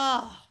loved it.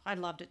 Oh, I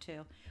loved it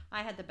too.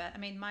 I had the best. I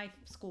mean, my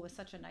school was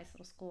such a nice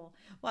little school.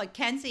 Well,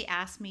 Kenzie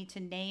asked me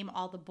to name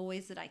all the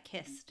boys that I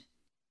kissed.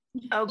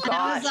 Oh,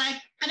 God.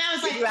 And I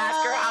was like, did you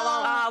ask her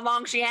how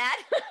long she had?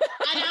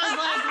 And I was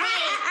like,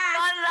 wait.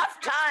 Not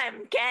enough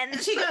time, Ken.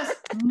 And she goes,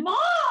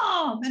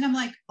 Mom. And I'm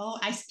like, oh,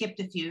 I skipped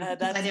a few.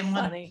 That's I didn't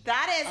funny.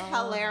 That is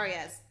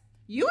hilarious.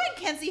 You and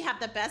Kenzie have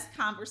the best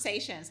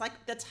conversations. Like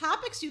the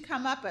topics you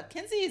come up with.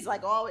 Kenzie is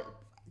like,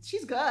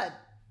 she's good.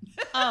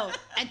 Oh,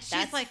 and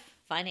she's like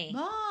funny.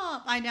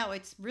 Mom, I know.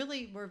 It's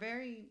really,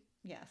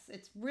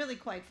 it's really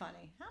quite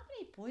funny. How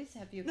many boys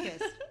have you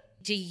kissed?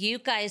 Do you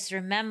guys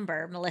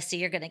remember, Melissa,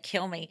 you're going to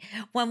kill me,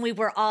 when we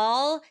were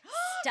all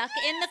stuck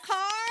in the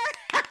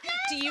car?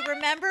 Do you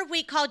remember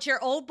we called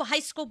your old high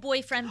school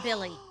boyfriend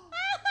Billy?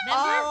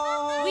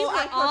 Remember? We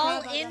were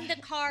all in the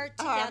car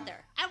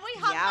together. And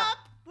we hung up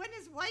when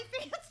his wife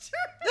answered.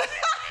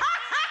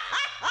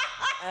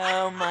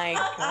 Oh my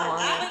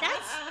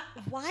God.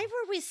 Why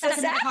were we stuck The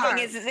in the sad car?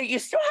 thing is that you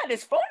still had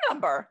his phone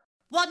number.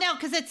 Well, no,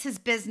 because it's his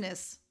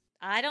business.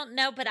 I don't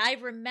know, but I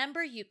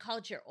remember you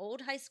called your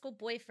old high school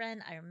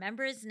boyfriend. I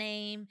remember his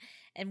name,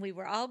 and we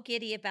were all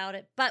giddy about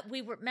it. But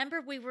we were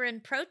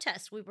in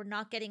protest. We were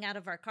not getting out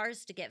of our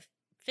cars to get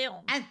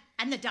filmed.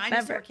 And the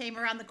dinosaur came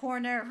around the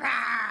corner.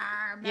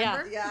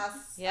 Remember?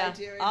 Yes, Yeah. I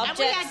do remember. And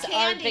we had Objects are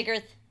candy. bigger.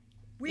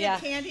 We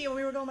had candy, and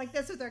we were going like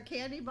this with our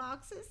candy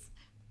boxes.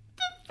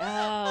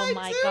 Oh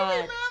my I do God.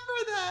 remember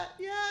that.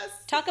 Yes.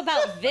 Talk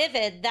about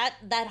vivid.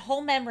 That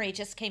whole memory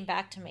just came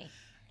back to me.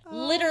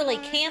 Literally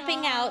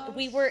camping out.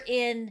 We were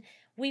in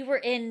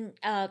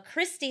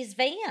Christy's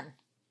van.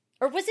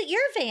 Or was it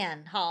your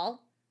van,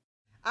 Hall?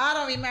 I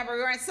don't remember.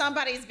 We were in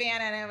somebody's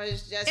van, and it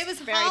was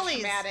very Holly's.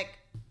 traumatic.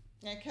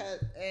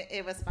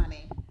 It was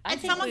funny. And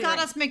someone got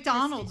us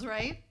McDonald's,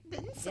 right?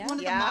 Didn't one of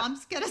the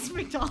moms get us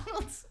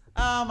McDonald's?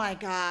 Oh my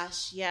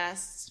gosh,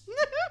 yes.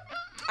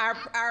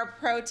 our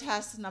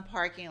protest in the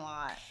parking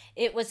lot.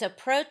 It was a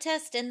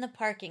protest in the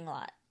parking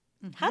lot.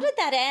 Mm-hmm. How did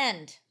that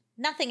end?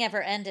 Nothing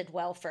ever ended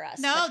well for us.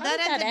 No, that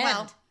ended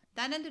well.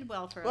 That ended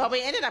well for us. Well,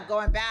 we ended up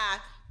going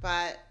back,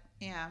 but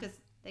yeah. Because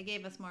they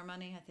gave us more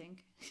money, I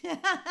think.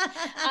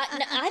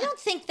 I don't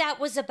think that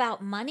was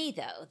about money,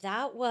 though.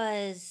 That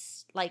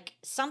was like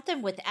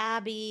something with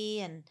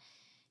Abby, and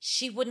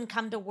she wouldn't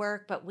come to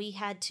work, but we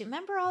had to.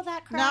 Remember all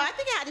that crap? No, I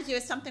think it had to do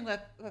with something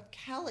with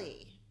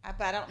Kelly,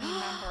 but I don't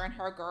remember, and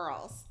her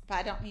girls. But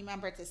I don't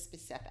remember the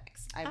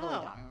specifics. I really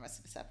don't remember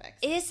specifics.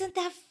 Isn't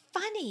that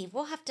funny?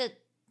 We'll have to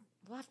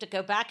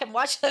go back and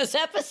watch those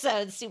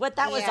episodes, see what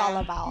that was all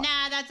about.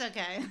 Nah, that's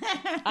okay.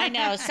 I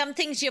know. Some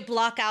things you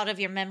block out of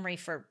your memory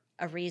for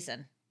a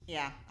reason.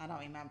 Yeah, I don't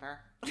remember.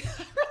 I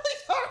really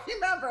don't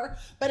remember.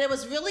 But it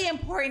was really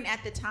important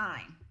at the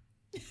time.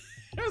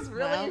 It was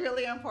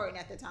really important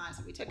at the time.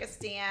 So we took a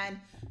stand.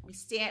 We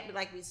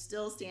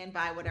still stand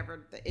by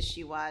whatever the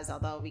issue was,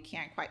 although we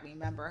can't quite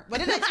remember. What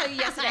did I tell you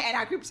yesterday in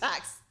our group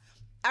text?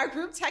 Our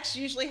group text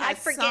usually has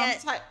some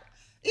type.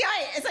 Yeah,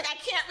 it's like I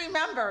can't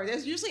remember.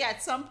 There's usually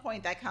at some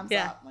point that comes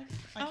up.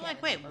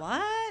 Wait,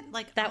 what?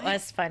 Like that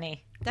was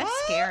funny. That's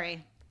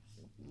scary.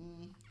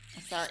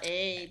 It's our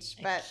age,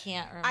 but I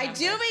can't remember. I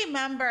do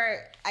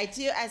remember. I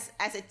do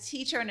as a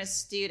teacher and a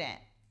student.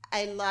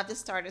 I love the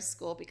start of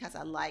school because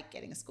I like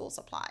getting school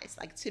supplies.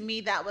 Like to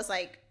me, that was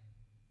like,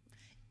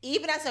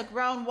 even as a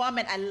grown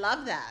woman, I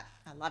love that.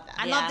 I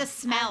love the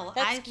smell.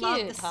 That's I cute,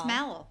 love the huh?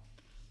 smell.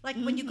 Like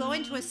when you go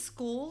into a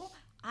school,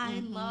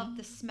 I love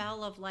the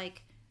smell of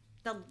like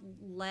the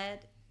lead.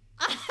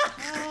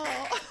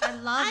 I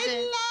loved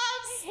it.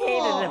 I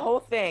Hated the whole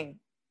thing.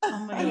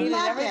 Oh I hated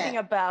everything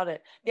about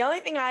it. The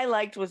only thing I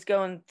liked was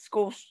going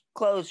school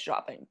clothes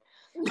shopping.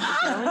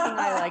 That's the only thing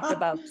I liked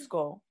about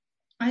school.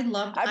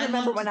 I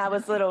remember when I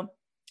was little.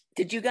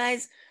 Did you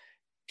guys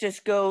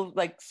just go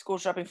like school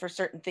shopping for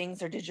certain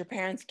things, or did your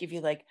parents give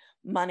you like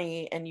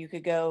money and you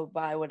could go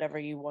buy whatever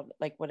you want,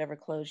 like whatever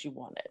clothes you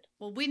wanted?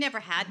 Well, we never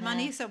had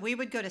money, so we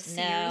would go to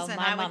Sears and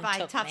I would buy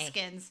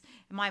Toughskins.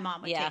 And my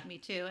mom would take me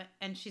too.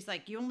 And she's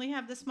like, "You only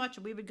have this much."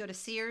 And we would go to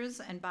Sears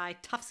and buy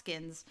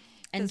Toughskins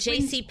and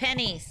J.C.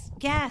 Penney's.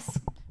 Yes,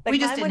 Like we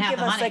just mine didn't would have give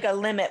the us money. like a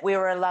limit we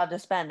were allowed to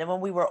spend, and when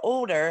we were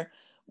older,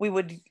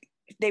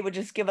 they would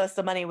just give us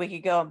the money we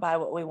could go and buy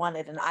what we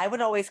wanted. And I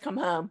would always come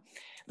home,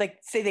 like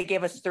say they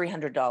gave us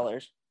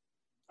 $300.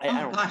 I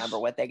don't remember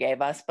what they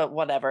gave us, but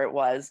whatever it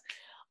was,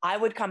 I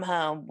would come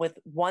home with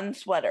one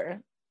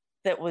sweater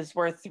that was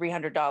worth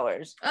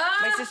 $300.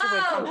 My sister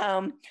would come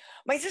home.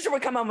 My sister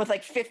would come home with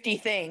like 50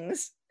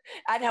 things.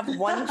 I'd have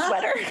one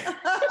sweater.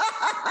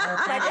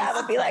 My dad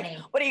would be like,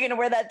 "What, are you going to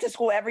wear that to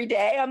school every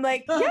day?" I'm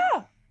like,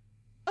 "Yeah."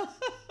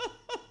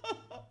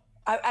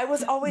 I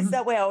was always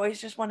that way. I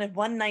always just wanted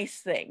one nice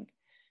thing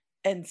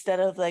instead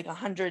of like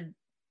 100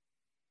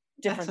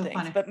 different things.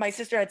 Funny. But my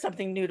sister had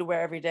something new to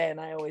wear every day,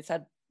 and I always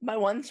had my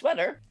one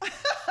sweater.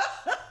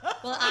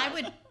 Well, I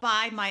would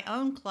buy my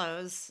own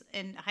clothes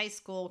in high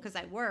school because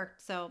I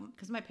worked. So,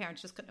 because my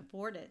parents just couldn't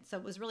afford it. So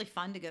it was really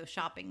fun to go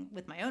shopping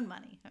with my own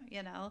money,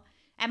 you know.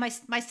 And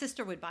my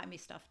sister would buy me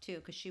stuff too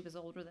because she was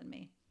older than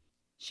me.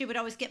 She would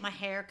always get my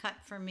hair cut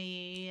for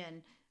me,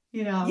 and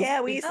you know.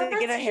 Yeah, we used to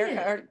get a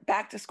haircut, or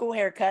back to school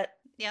haircut.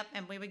 Yep,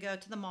 and we would go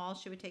to the mall.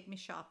 She would take me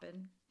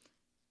shopping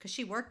because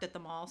she worked at the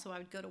mall, so I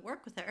would go to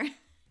work with her.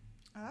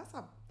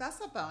 Oh,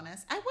 that's a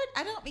bonus. I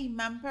don't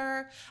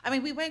remember. I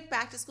mean, we went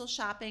back to school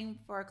shopping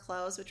for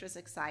clothes, which was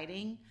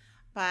exciting.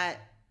 But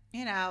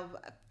you know,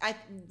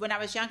 when I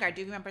was younger, I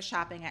do remember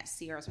shopping at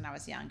Sears when I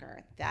was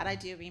younger. That I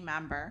do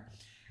remember.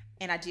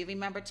 And I do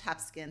remember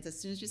Toughskins. As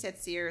soon as you said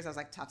Sears, I was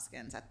like,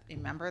 Toughskins. I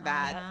remember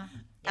that.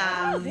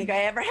 I don't think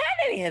I ever had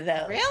any of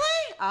those.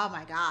 Really? Oh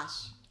my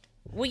gosh.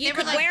 Well, you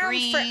could wear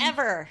them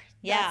forever.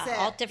 Yeah,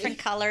 all different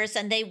colors.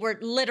 And they were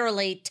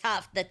literally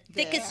tough. The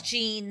thickest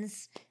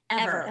jeans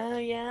ever. Oh,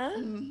 yeah?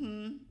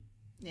 Mm-hmm.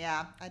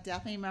 Yeah, I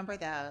definitely remember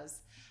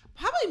those.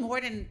 Probably more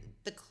than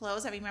the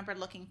clothes. I remember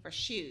looking for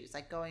shoes.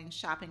 Like going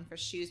shopping for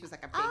shoes was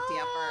like a big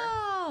deal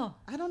for.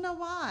 I don't know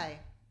why.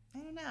 I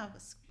don't know.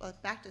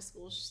 Back to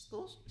school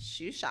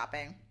shoe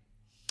shopping.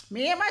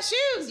 Me and my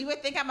shoes. You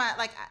would think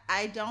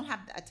I don't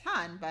have a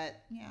ton,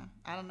 but yeah,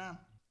 I don't know.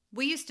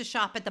 We used to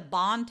shop at the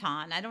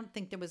Bon-Ton. I don't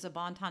think there was a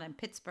Bon-Ton in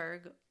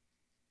Pittsburgh.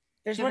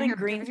 There's one in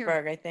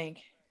Greensburg, I think.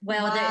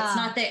 Well, it's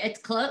not there. It's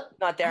closed.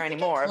 Not there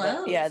anymore,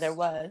 but yeah, there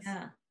was.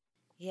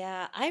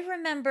 Yeah, I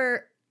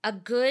remember a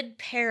good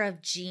pair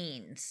of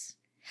jeans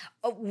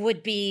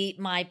would be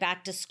my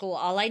back to school.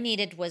 All I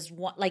needed was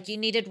one, like you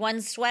needed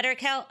one sweater,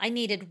 Cal. I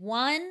needed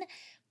one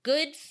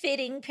good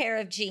fitting pair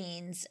of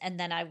jeans, and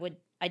then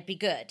I'd be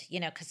good,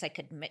 because I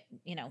could,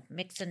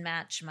 mix and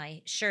match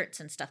my shirts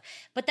and stuff.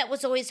 But that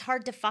was always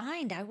hard to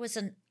find. I was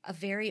a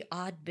very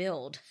odd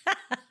build.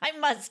 I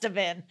must have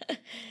been,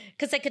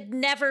 because I could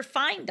never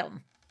find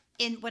them.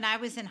 When I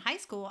was in high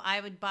school,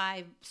 I would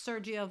buy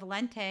Sergio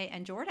Valente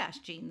and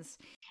Jordache jeans.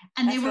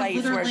 And they were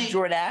literally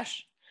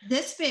Jordache.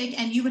 This big,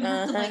 and you would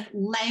have to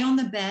lay on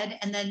the bed,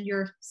 and then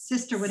your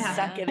sister would have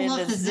suck to it in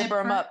to zipper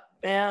them up.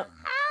 Yeah.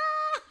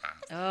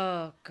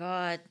 Oh,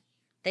 God.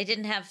 They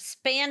didn't have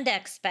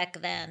spandex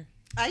back then.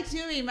 I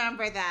do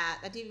remember that.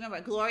 I do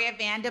remember Gloria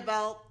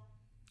Vanderbilt.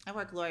 I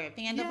wore Gloria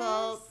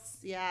Vanderbilt. Yes.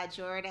 Yeah,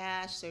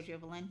 Jordache, Sergio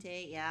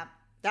Valente. Yeah.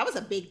 That was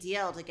a big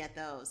deal to get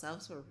those.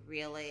 Those were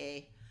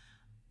really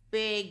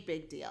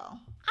big deal.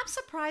 I'm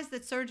surprised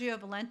that Sergio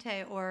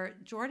Valente or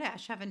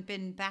Jordache haven't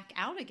been back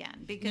out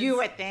again. Because you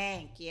would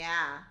think,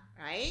 yeah,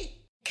 right?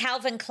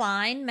 Calvin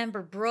Klein,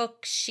 remember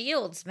Brooke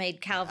Shields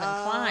made Calvin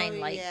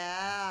Klein.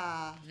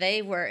 Yeah.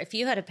 They were, if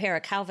you had a pair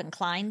of Calvin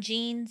Klein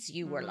jeans,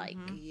 you were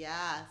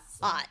yes,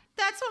 hot.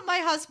 That's what my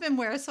husband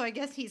wears, so I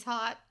guess he's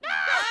hot.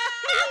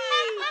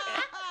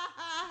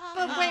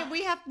 But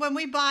wait, when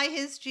we buy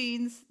his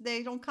jeans,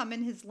 they don't come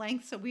in his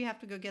length, so we have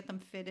to go get them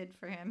fitted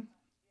for him.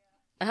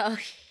 Oh,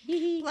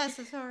 bless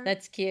his heart.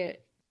 That's cute.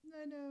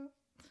 I know.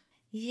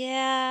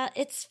 Yeah,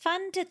 it's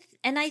fun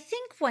and I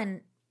think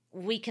when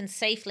we can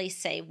safely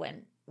say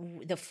when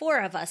the four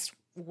of us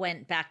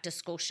went back to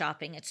school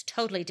shopping, it's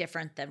totally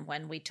different than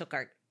when we took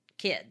our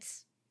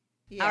kids.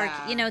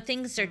 Yeah.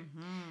 Things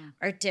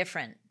are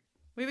different.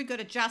 We would go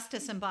to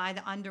Justice and buy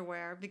the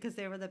underwear because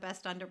they were the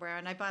best underwear,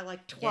 and I buy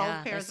like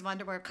 12 pairs of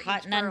underwear for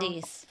cotton each girl.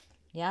 Undies.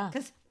 Yeah.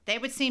 Because they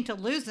would seem to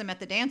lose them at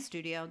the dance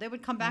studio. They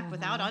would come back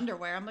without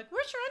underwear. I'm like,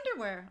 where's your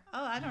underwear?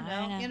 Oh, I don't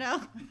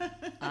know.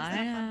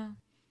 I know.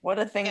 What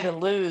a thing to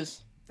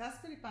lose. That's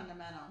pretty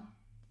fundamental.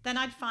 Then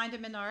I'd find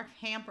them in our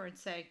hamper and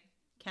say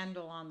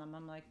Kendall on them.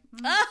 I'm like,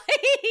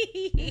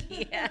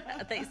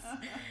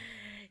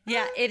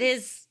 yeah, it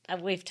is.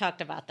 We've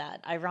talked about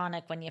that.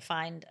 Ironic when you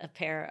find a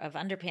pair of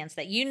underpants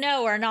that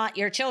are not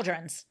your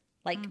children's.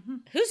 Like,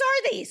 whose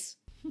are these?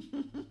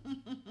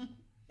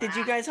 Did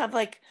you guys have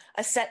like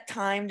a set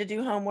time to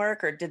do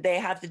homework, or did they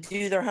have to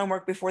do their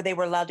homework before they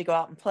were allowed to go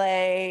out and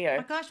play? Or? Oh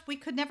my gosh, we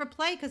could never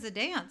play because of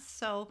dance.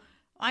 So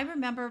I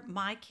remember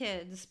my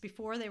kids,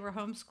 before they were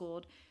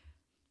homeschooled,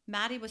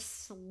 Maddie was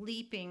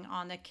sleeping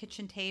on the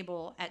kitchen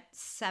table at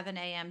 7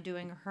 a.m.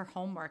 doing her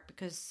homework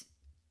because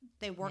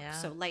they worked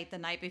so late the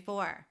night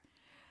before.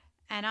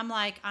 And I'm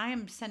like, I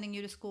am sending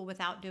you to school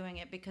without doing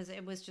it because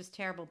it was just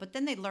terrible. But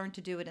then they learned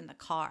to do it in the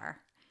car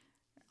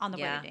on the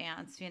way to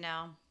dance,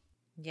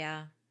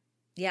 Yeah.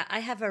 Yeah, I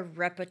have a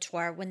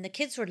repertoire. When the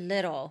kids were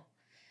little,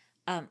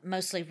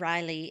 mostly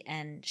Riley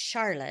and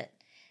Charlotte,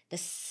 the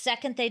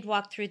second they'd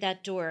walk through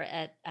that door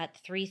at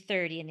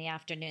 3:30 in the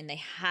afternoon,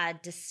 they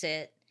had to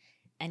sit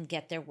and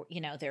get their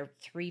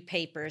 3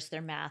 papers,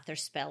 their math, their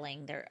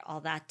spelling, their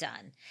all that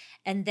done.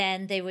 And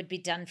then they would be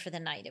done for the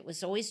night. It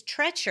was always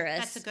treacherous.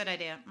 That's a good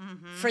idea.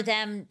 For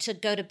them to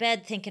go to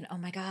bed thinking, oh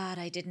my God,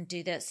 I didn't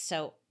do this.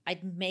 So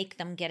I'd make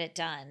them get it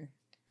done.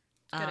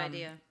 Good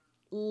idea.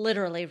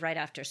 Literally right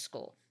after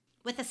school.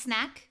 With a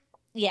snack?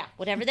 Yeah,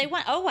 whatever they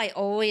want. Oh, I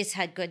always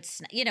had good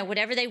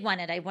whatever they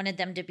wanted. I wanted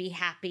them to be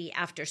happy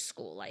after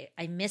school.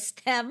 I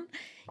missed them.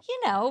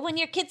 When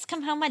your kids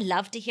come home, I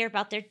love to hear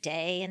about their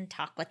day and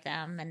talk with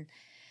them. And,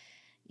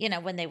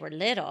 when they were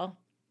little,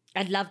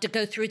 I'd love to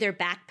go through their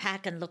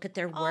backpack and look at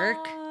their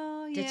work.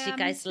 Oh, yeah, Did you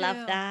guys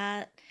love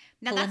that?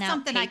 Now, Pulling that's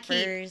something I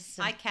keep. and-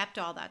 I kept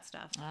all that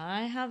stuff.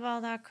 I have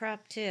all that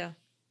crap, too.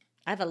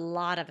 I have a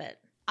lot of it.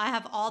 I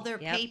have all their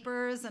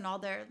papers and all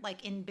their,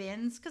 in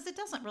bins, because it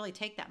doesn't really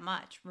take that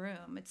much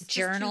room. It's just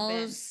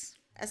journals.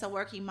 As a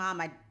working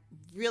mom, I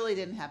really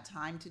didn't have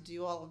time to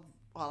do all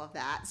of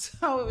that.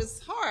 So it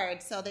was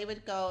hard. So they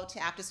would go to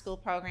after school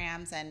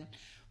programs, and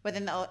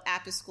within the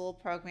after school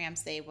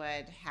programs, they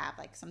would have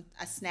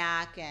a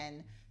snack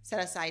and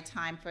set aside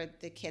time for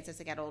the kids as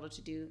they got older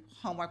to do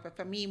homework. But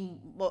for me,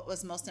 what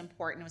was most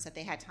important was that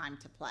they had time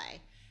to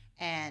play.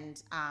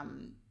 And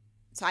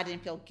so I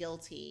didn't feel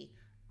guilty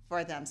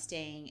for them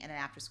staying in an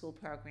after-school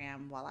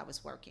program while I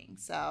was working.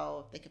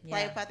 So they could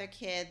play with other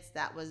kids.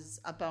 That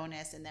was a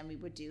bonus. And then we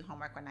would do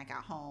homework when I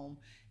got home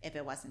if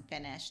it wasn't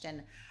finished.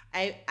 And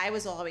I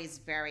was always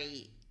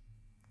very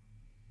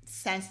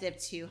sensitive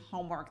to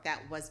homework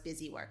that was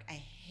busy work. I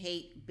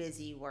hate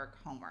busy work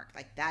homework.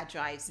 Like that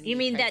drives me You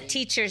mean crazy. that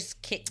teachers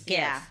give?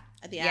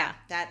 Yeah.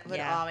 That would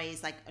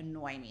always like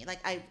annoy me. Like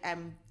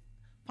I'm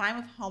fine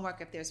with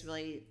homework if there's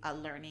really a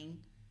learning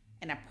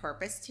and a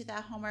purpose to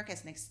that homework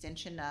as an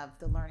extension of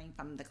the learning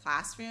from the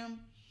classroom.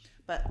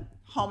 But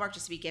homework,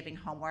 just to be giving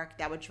homework,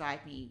 that would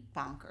drive me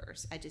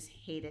bonkers. I just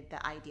hated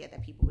the idea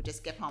that people would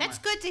just give homework. That's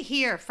good to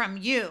hear from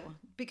you,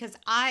 because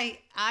I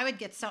would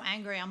get so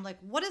angry. I'm like,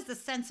 what is the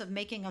sense of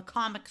making a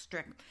comic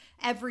strip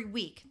every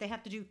week? They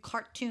have to do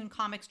cartoon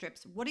comic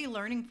strips. What are you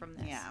learning from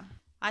this? Yeah.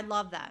 I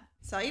love that.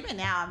 So even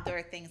now, there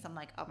are things I'm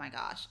like, oh my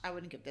gosh, I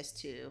wouldn't give this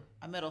to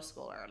a middle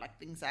schooler. Like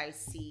things I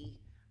see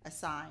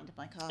assigned. I'm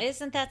like, oh.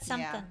 Isn't that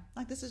something? Yeah.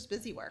 Like this is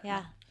busy work.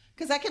 Yeah.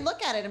 Because I can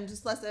look at it. I'm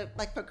just less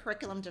like for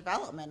curriculum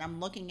development. I'm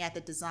looking at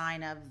the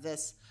design of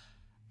this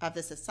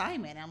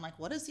assignment. And I'm like,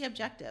 what is the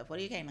objective? What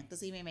are you getting? Like,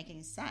 does it even make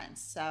any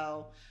sense?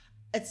 So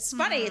it's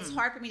funny. It's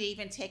hard for me to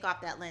even take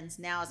off that lens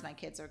now as my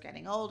kids are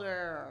getting older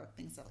or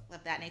things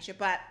of that nature.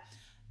 But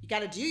you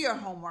got to do your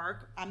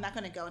homework. I'm not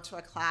going to go into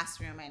a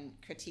classroom and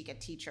critique a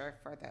teacher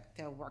for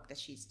the work that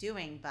she's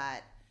doing.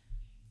 But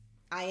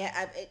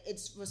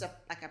it was a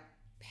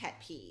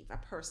pet peeve, a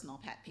personal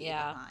pet peeve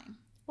of mine.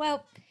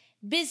 Well,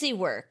 busy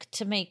work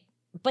to make,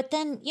 but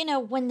then,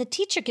 when the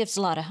teacher gives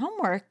a lot of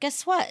homework,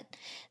 guess what?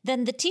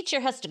 Then the teacher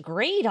has to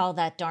grade all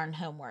that darn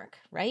homework,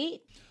 right?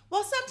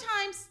 Well,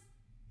 sometimes,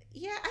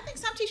 I think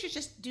some teachers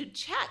just do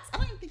checks. I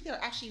don't even think they're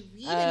actually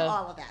reading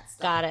all of that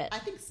stuff. Got it. I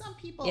think some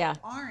people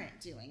aren't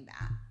doing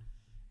that.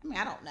 I mean,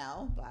 I don't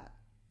know, but.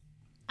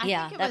 I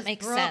think it that was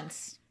makes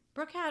sense.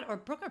 Brooke or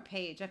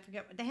Paige, I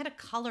forget. They had to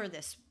color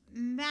this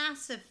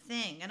massive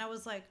thing. And I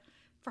was like,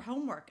 for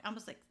homework, I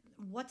was like,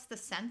 what's the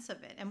sense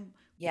of it? And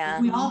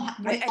yeah, we all, I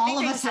all think of they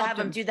us used to have have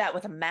them do that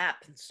with a map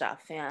and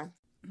stuff. Yeah.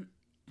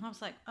 I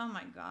was like, oh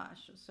my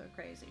gosh, it's so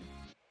crazy.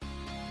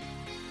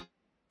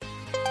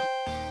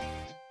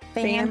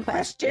 Fan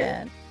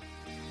question.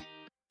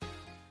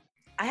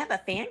 I have a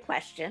fan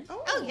question.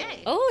 Oh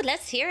yay. Oh,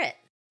 let's hear it.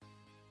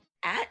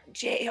 At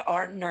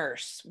JR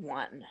Nurse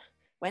 1,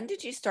 when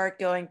did you start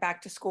going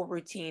back to school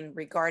routine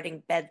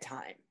regarding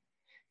bedtime?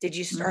 Did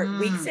you start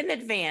weeks in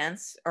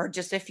advance or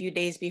just a few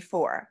days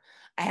before?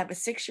 I have a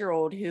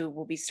 6-year-old who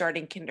will be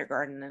starting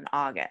kindergarten in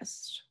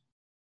August.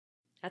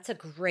 That's a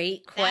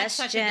great That's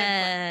such a good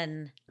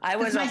question. I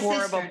was My a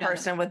horrible sister does.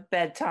 person with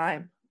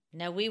bedtime.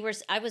 No,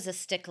 I was a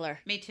stickler.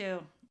 Me too.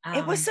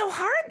 It was so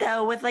hard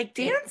though with like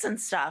dance and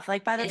stuff.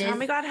 Like by the time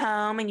we got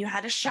home and you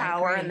had a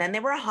shower agree. and then they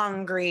were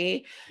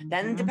hungry,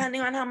 then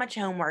depending on how much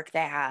homework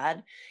they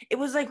had, it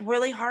was like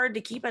really hard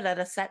to keep it at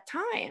a set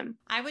time.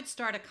 I would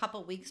start a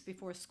couple weeks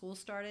before school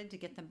started to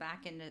get them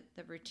back into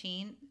the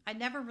routine. I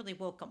never really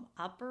woke them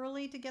up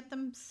early to get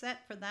them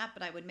set for that,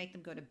 but I would make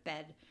them go to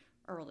bed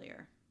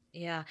earlier.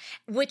 Yeah,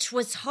 which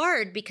was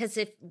hard because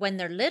when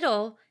they're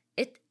little,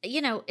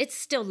 it's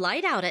still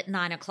light out at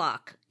 9:00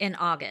 in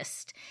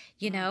August.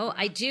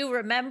 I do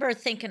remember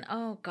thinking,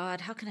 oh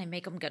God, how can I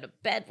make them go to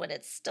bed when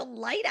it's still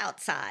light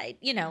outside?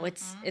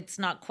 It's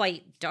not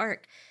quite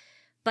dark.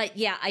 But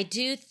yeah, I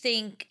do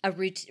think a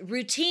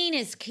routine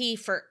is key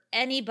for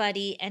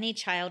anybody, any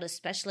child,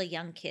 especially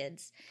young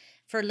kids.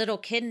 For little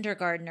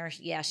kindergartners,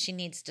 she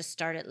needs to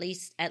start at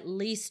least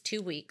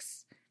 2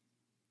 weeks.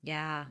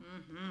 Yeah,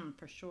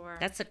 For sure.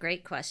 that's a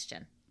great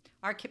question.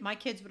 My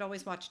kids would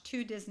always watch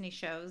 2 Disney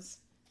shows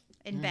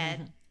in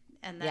bed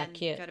and then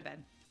cute. go to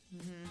bed.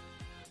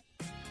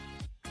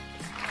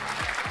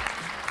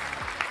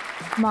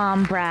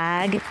 Mom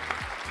brag.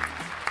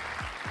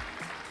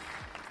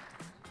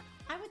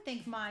 I would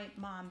think my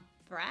mom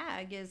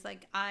brag is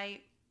like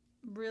I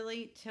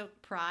really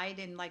took pride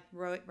in like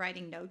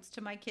writing notes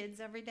to my kids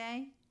every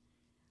day.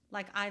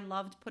 Like I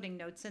loved putting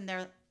notes in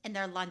their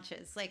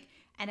lunches. Like,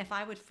 and if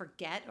I would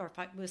forget or if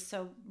I was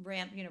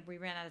we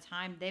ran out of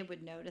time, they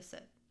would notice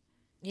it.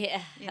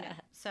 Yeah.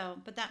 So,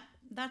 but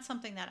that's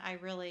something that I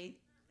really,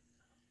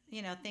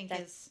 think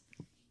is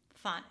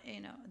fun.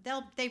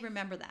 They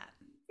remember that.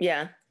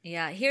 Yeah.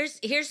 Yeah.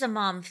 Here's a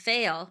mom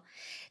fail.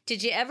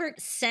 Did you ever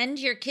send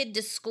your kid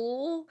to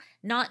school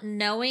not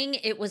knowing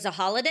it was a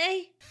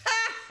holiday?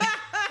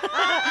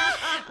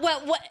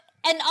 Well, what?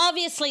 And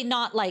obviously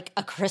not like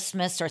a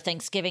Christmas or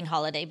Thanksgiving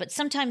holiday, but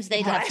sometimes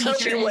they'd have I hope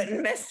teachers. you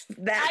wouldn't miss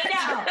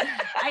that.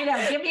 I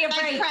know. Give me a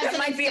break. That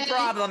might be a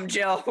problem,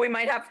 Jill. We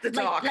might have to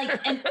talk.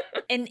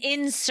 An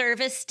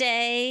in-service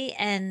day,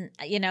 and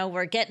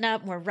we're getting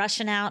up, and we're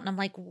rushing out, and I'm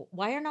like,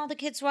 why aren't all the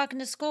kids walking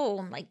to school?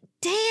 I'm like,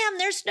 damn,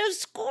 there's no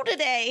school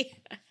today.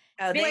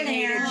 Oh, they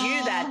hated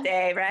you that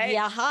day, right?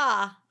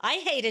 Yaha. I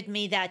hated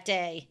me that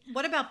day.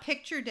 What about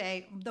picture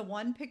day? The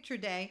one picture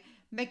day,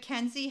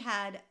 Mackenzie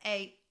had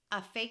a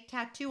fake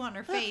tattoo on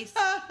her face.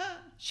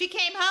 She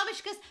came home and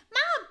she goes,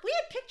 Mom, we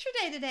had picture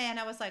day today. And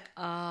I was like,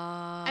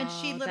 oh, and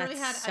she literally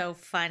that's had so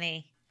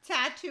funny.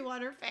 tattoo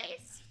on her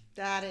face.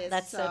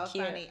 That's so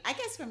cute. funny. I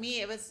guess for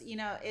me, it was,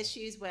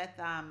 issues with,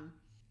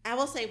 I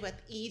will say with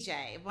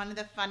EJ, one of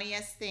the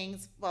funniest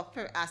things, well,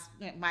 for us,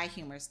 my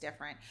humor is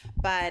different,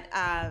 but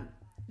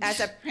as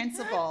a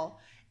principal,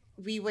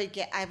 we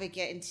had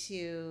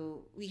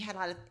a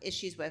lot of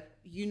issues with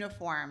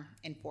uniform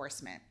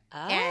enforcement.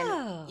 Oh.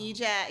 And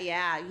EJ,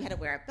 you had to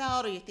wear a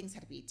belt or your things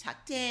had to be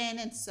tucked in.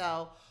 And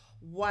so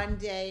one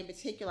day in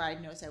particular, I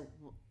noticed that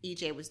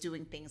EJ was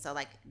doing things that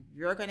like,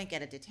 you're going to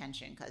get a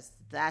detention because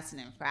that's an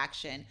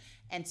infraction.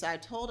 And so I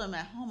told him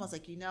at home, I was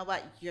like, you know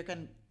what?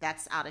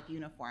 That's out of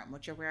uniform.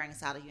 What you're wearing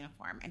is out of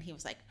uniform. And he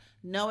was like,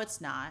 no,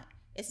 it's not.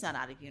 It's not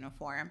out of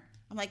uniform.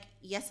 I'm like,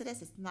 yes, it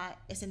is. It's not.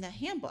 It's in the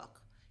handbook.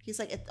 He's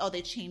like,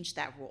 they changed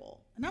that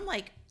rule. And I'm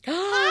like,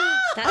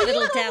 that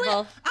little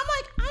devil. I'm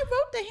like, I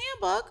wrote the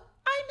handbook.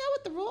 I know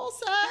what the rule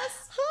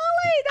says.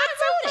 Holly, that's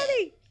so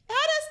funny.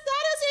 That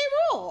is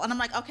a rule. And I'm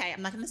like, okay,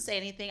 I'm not going to say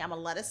anything. I'm going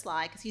to let it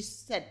slide because he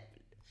said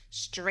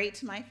straight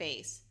to my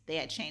face they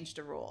had changed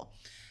the rule.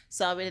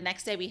 So the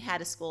next day we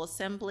had a school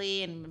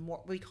assembly and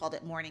we called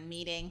it morning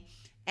meeting.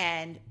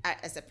 And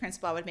as a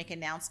principal, I would make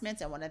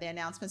announcements. And one of the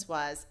announcements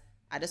was,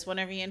 I just want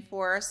to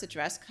reinforce the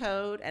dress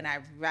code. And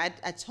I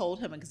told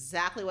him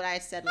exactly what I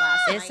had said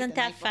last night. Isn't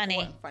that funny?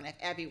 In front of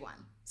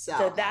everyone.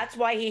 So that's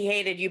why he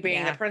hated you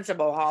being the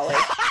principal, Holly.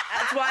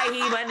 That's why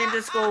he went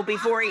into school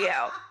before you.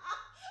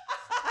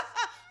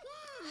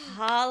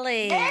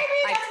 Holly. I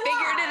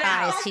figured it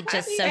out. Guys, he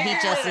just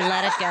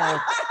let it go.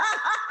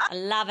 I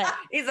love it.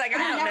 He's like, I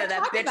don't know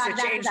that bitch that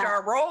changed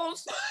our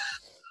rules.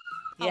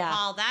 Yeah.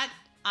 Oh,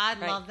 I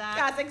love that.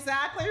 That's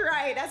exactly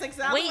right. That's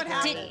exactly what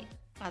happened.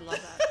 I love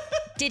that.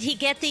 Did he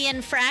get the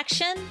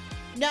infraction?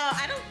 No,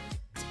 I don't.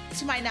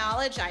 To my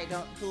knowledge, I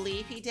don't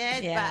believe he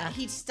did. Yeah. But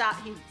he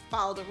stopped. He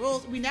followed the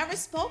rules. We never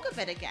spoke of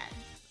it again.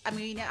 I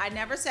mean, I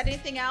never said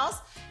anything else.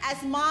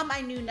 As mom,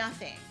 I knew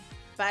nothing.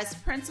 But as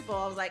principal,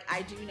 I was like,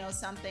 I do know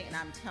something, and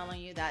I'm telling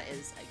you that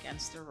is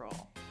against the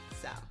rule.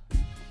 So.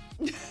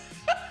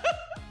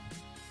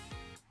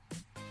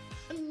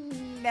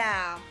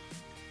 Now,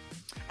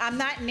 I'm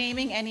not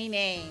naming any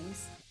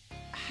names.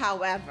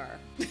 However,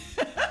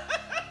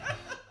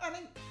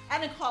 I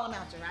didn't call him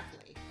out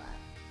directly, but